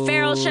out other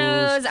feral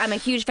shows. I'm a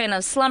huge fan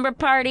of Slumber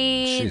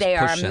Party. She's they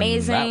are pushing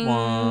amazing. that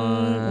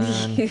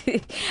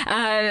one.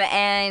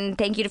 And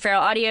thank you to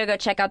Feral Audio. Go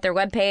check out their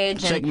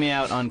webpage. Check me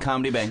out on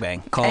Comedy Bang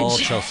Bang. Call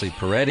Chelsea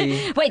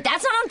Peretti. Wait,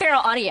 that's not on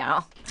Feral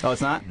Audio. Oh,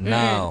 it's not?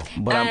 No.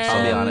 But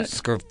I'll be on it.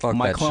 Fuck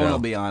My that clone show. will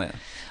be on it.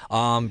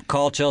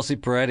 Call Chelsea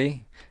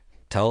Peretti.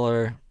 Tell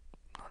her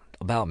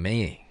about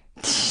me.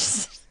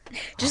 Just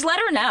let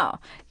her know.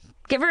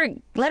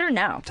 Let her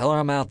know. Tell her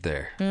I'm out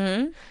there.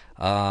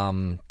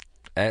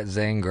 At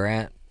Zane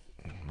Grant.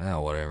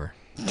 Oh, whatever.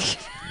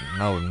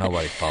 No,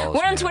 nobody follows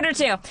We're me. on Twitter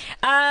too.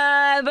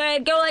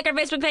 But go like our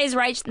Facebook page,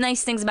 write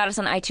nice things about us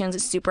on iTunes.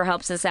 It super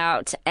helps us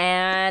out.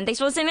 And thanks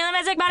for listening to the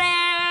Mystic Party.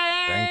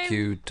 Thank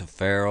you to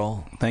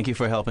Farrell. Thank you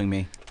for helping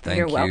me. Thank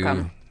You're you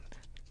welcome.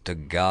 to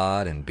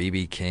God and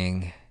BB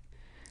King.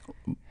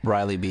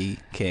 Riley B.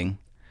 King.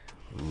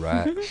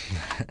 Right.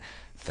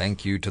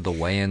 Thank you to the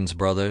Wayans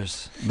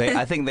brothers.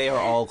 I think they are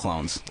all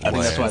clones. I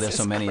think that's why there's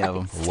so many of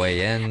them.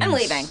 Wayans. I'm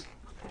leaving.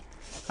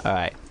 All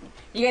right.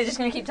 You guys just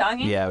gonna keep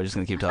talking? Yeah, we're just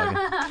going to keep talking.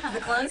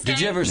 Did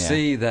you ever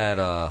see that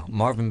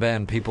Marvin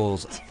Van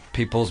Peoples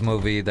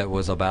movie that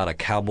was about a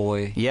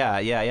cowboy?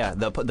 Yeah.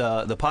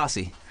 The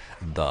posse.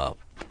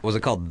 Was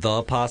it called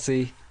The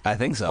Posse? I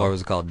think so. Or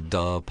was it called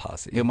The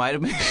Posse? It might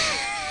have been.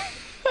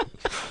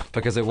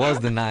 Because it was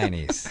the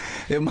 90s.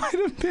 It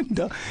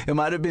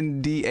might have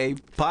been D.A.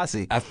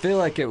 Posse. I feel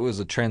like it was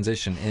a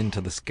transition into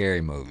the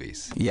scary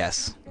movies.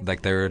 Yes.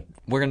 Like we're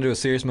going to do a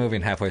serious movie,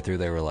 and halfway through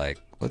they were like,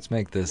 let's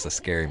make this a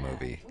scary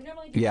movie.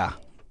 Yeah.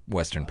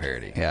 Western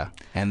parody. Yeah.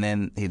 And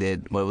then he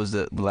did, what was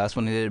the last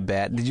one he did?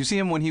 Bad. Did you see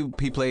him when he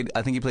played,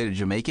 I think he played a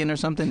Jamaican or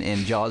something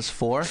in Jaws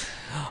 4?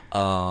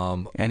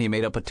 And he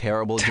made up a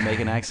terrible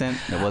Jamaican accent.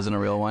 It wasn't a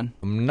real one.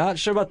 I'm not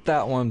sure about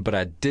that one, but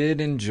I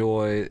did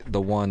enjoy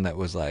the one that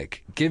was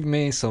like, give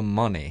me some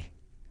money.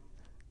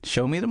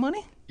 Show me the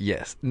money?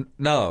 Yes.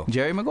 No.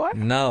 Jerry Maguire?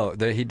 No.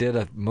 He did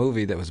a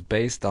movie that was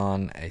based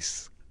on a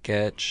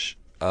sketch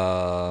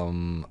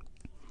on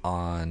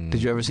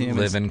Did you ever see him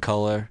Live in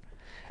Color?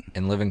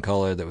 In Live in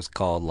Color that was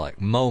called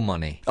like Mo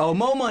Money. Oh,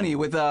 Mo Money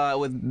with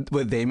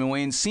Damon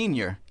Wayans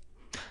Sr.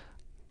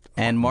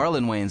 And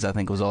Marlon Wayans, I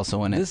think, was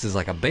also in it. This is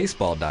like a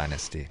baseball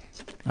dynasty.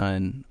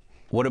 And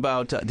what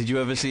about, did you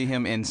ever see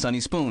him in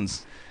Sunny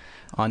Spoons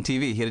on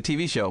TV? He had a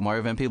TV show,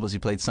 Mario Van Peebles. He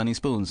played Sunny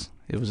Spoons.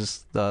 It was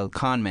just the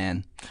con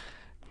man.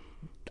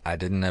 I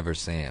didn't ever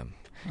see him.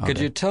 Okay. Could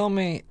you tell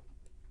me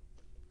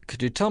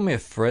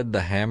if Fred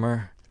the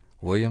Hammer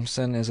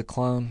Williamson is a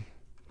clone?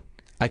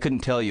 I couldn't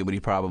tell you, but he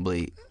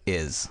probably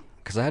is.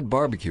 Because I had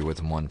barbecue with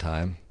him one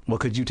time. Well,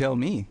 could you tell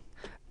me?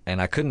 And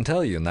I couldn't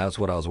tell you, and that's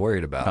what I was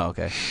worried about. Oh,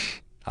 okay.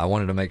 I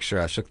wanted to make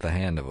sure I shook the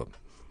hand of him.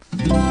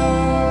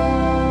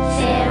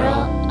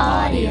 Feral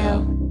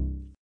Audio.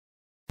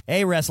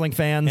 Hey, wrestling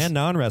fans. And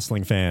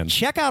non-wrestling fans.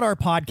 Check out our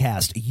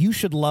podcast, You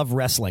Should Love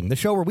Wrestling, the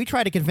show where we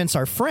try to convince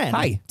our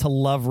friend to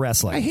love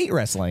wrestling. I hate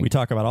wrestling. We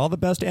talk about all the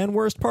best and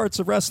worst parts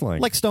of wrestling.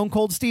 Like Stone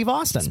Cold Steve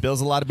Austin.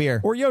 Spills a lot of beer.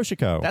 Or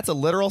Yoshiko. That's a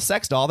literal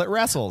sex doll that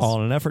wrestles. All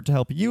in an effort to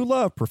help you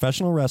love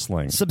professional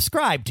wrestling.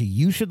 Subscribe to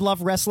You Should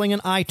Love Wrestling in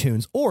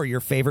iTunes or your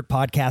favorite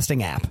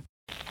podcasting app.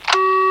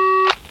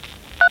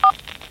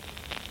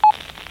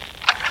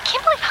 I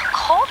can't believe how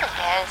cold it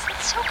is.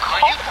 It's so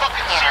cold in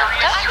here.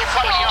 Don't you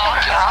think you should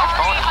take your off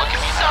phone and look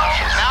at me now?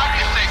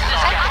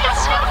 I think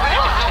it's so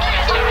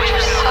rude. You're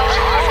so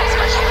cold.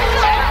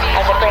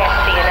 As a branch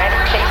of the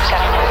United States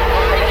government,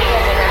 permission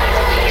of the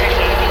national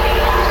security agency.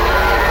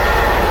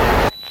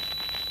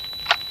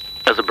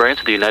 As a branch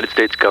of the United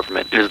States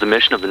government, it is the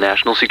mission of the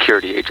National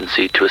Security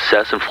Agency to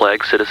assess and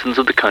flag citizens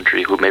of the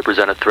country who may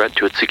present a threat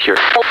to its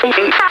security.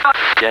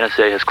 The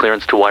NSA has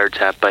clearance to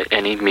wiretap by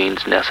any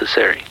means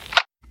necessary.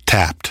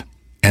 Tapped.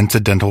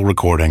 Incidental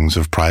recordings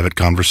of private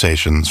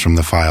conversations from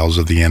the files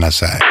of the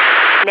NSA.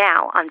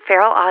 Now on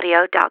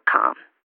feralaudio.com.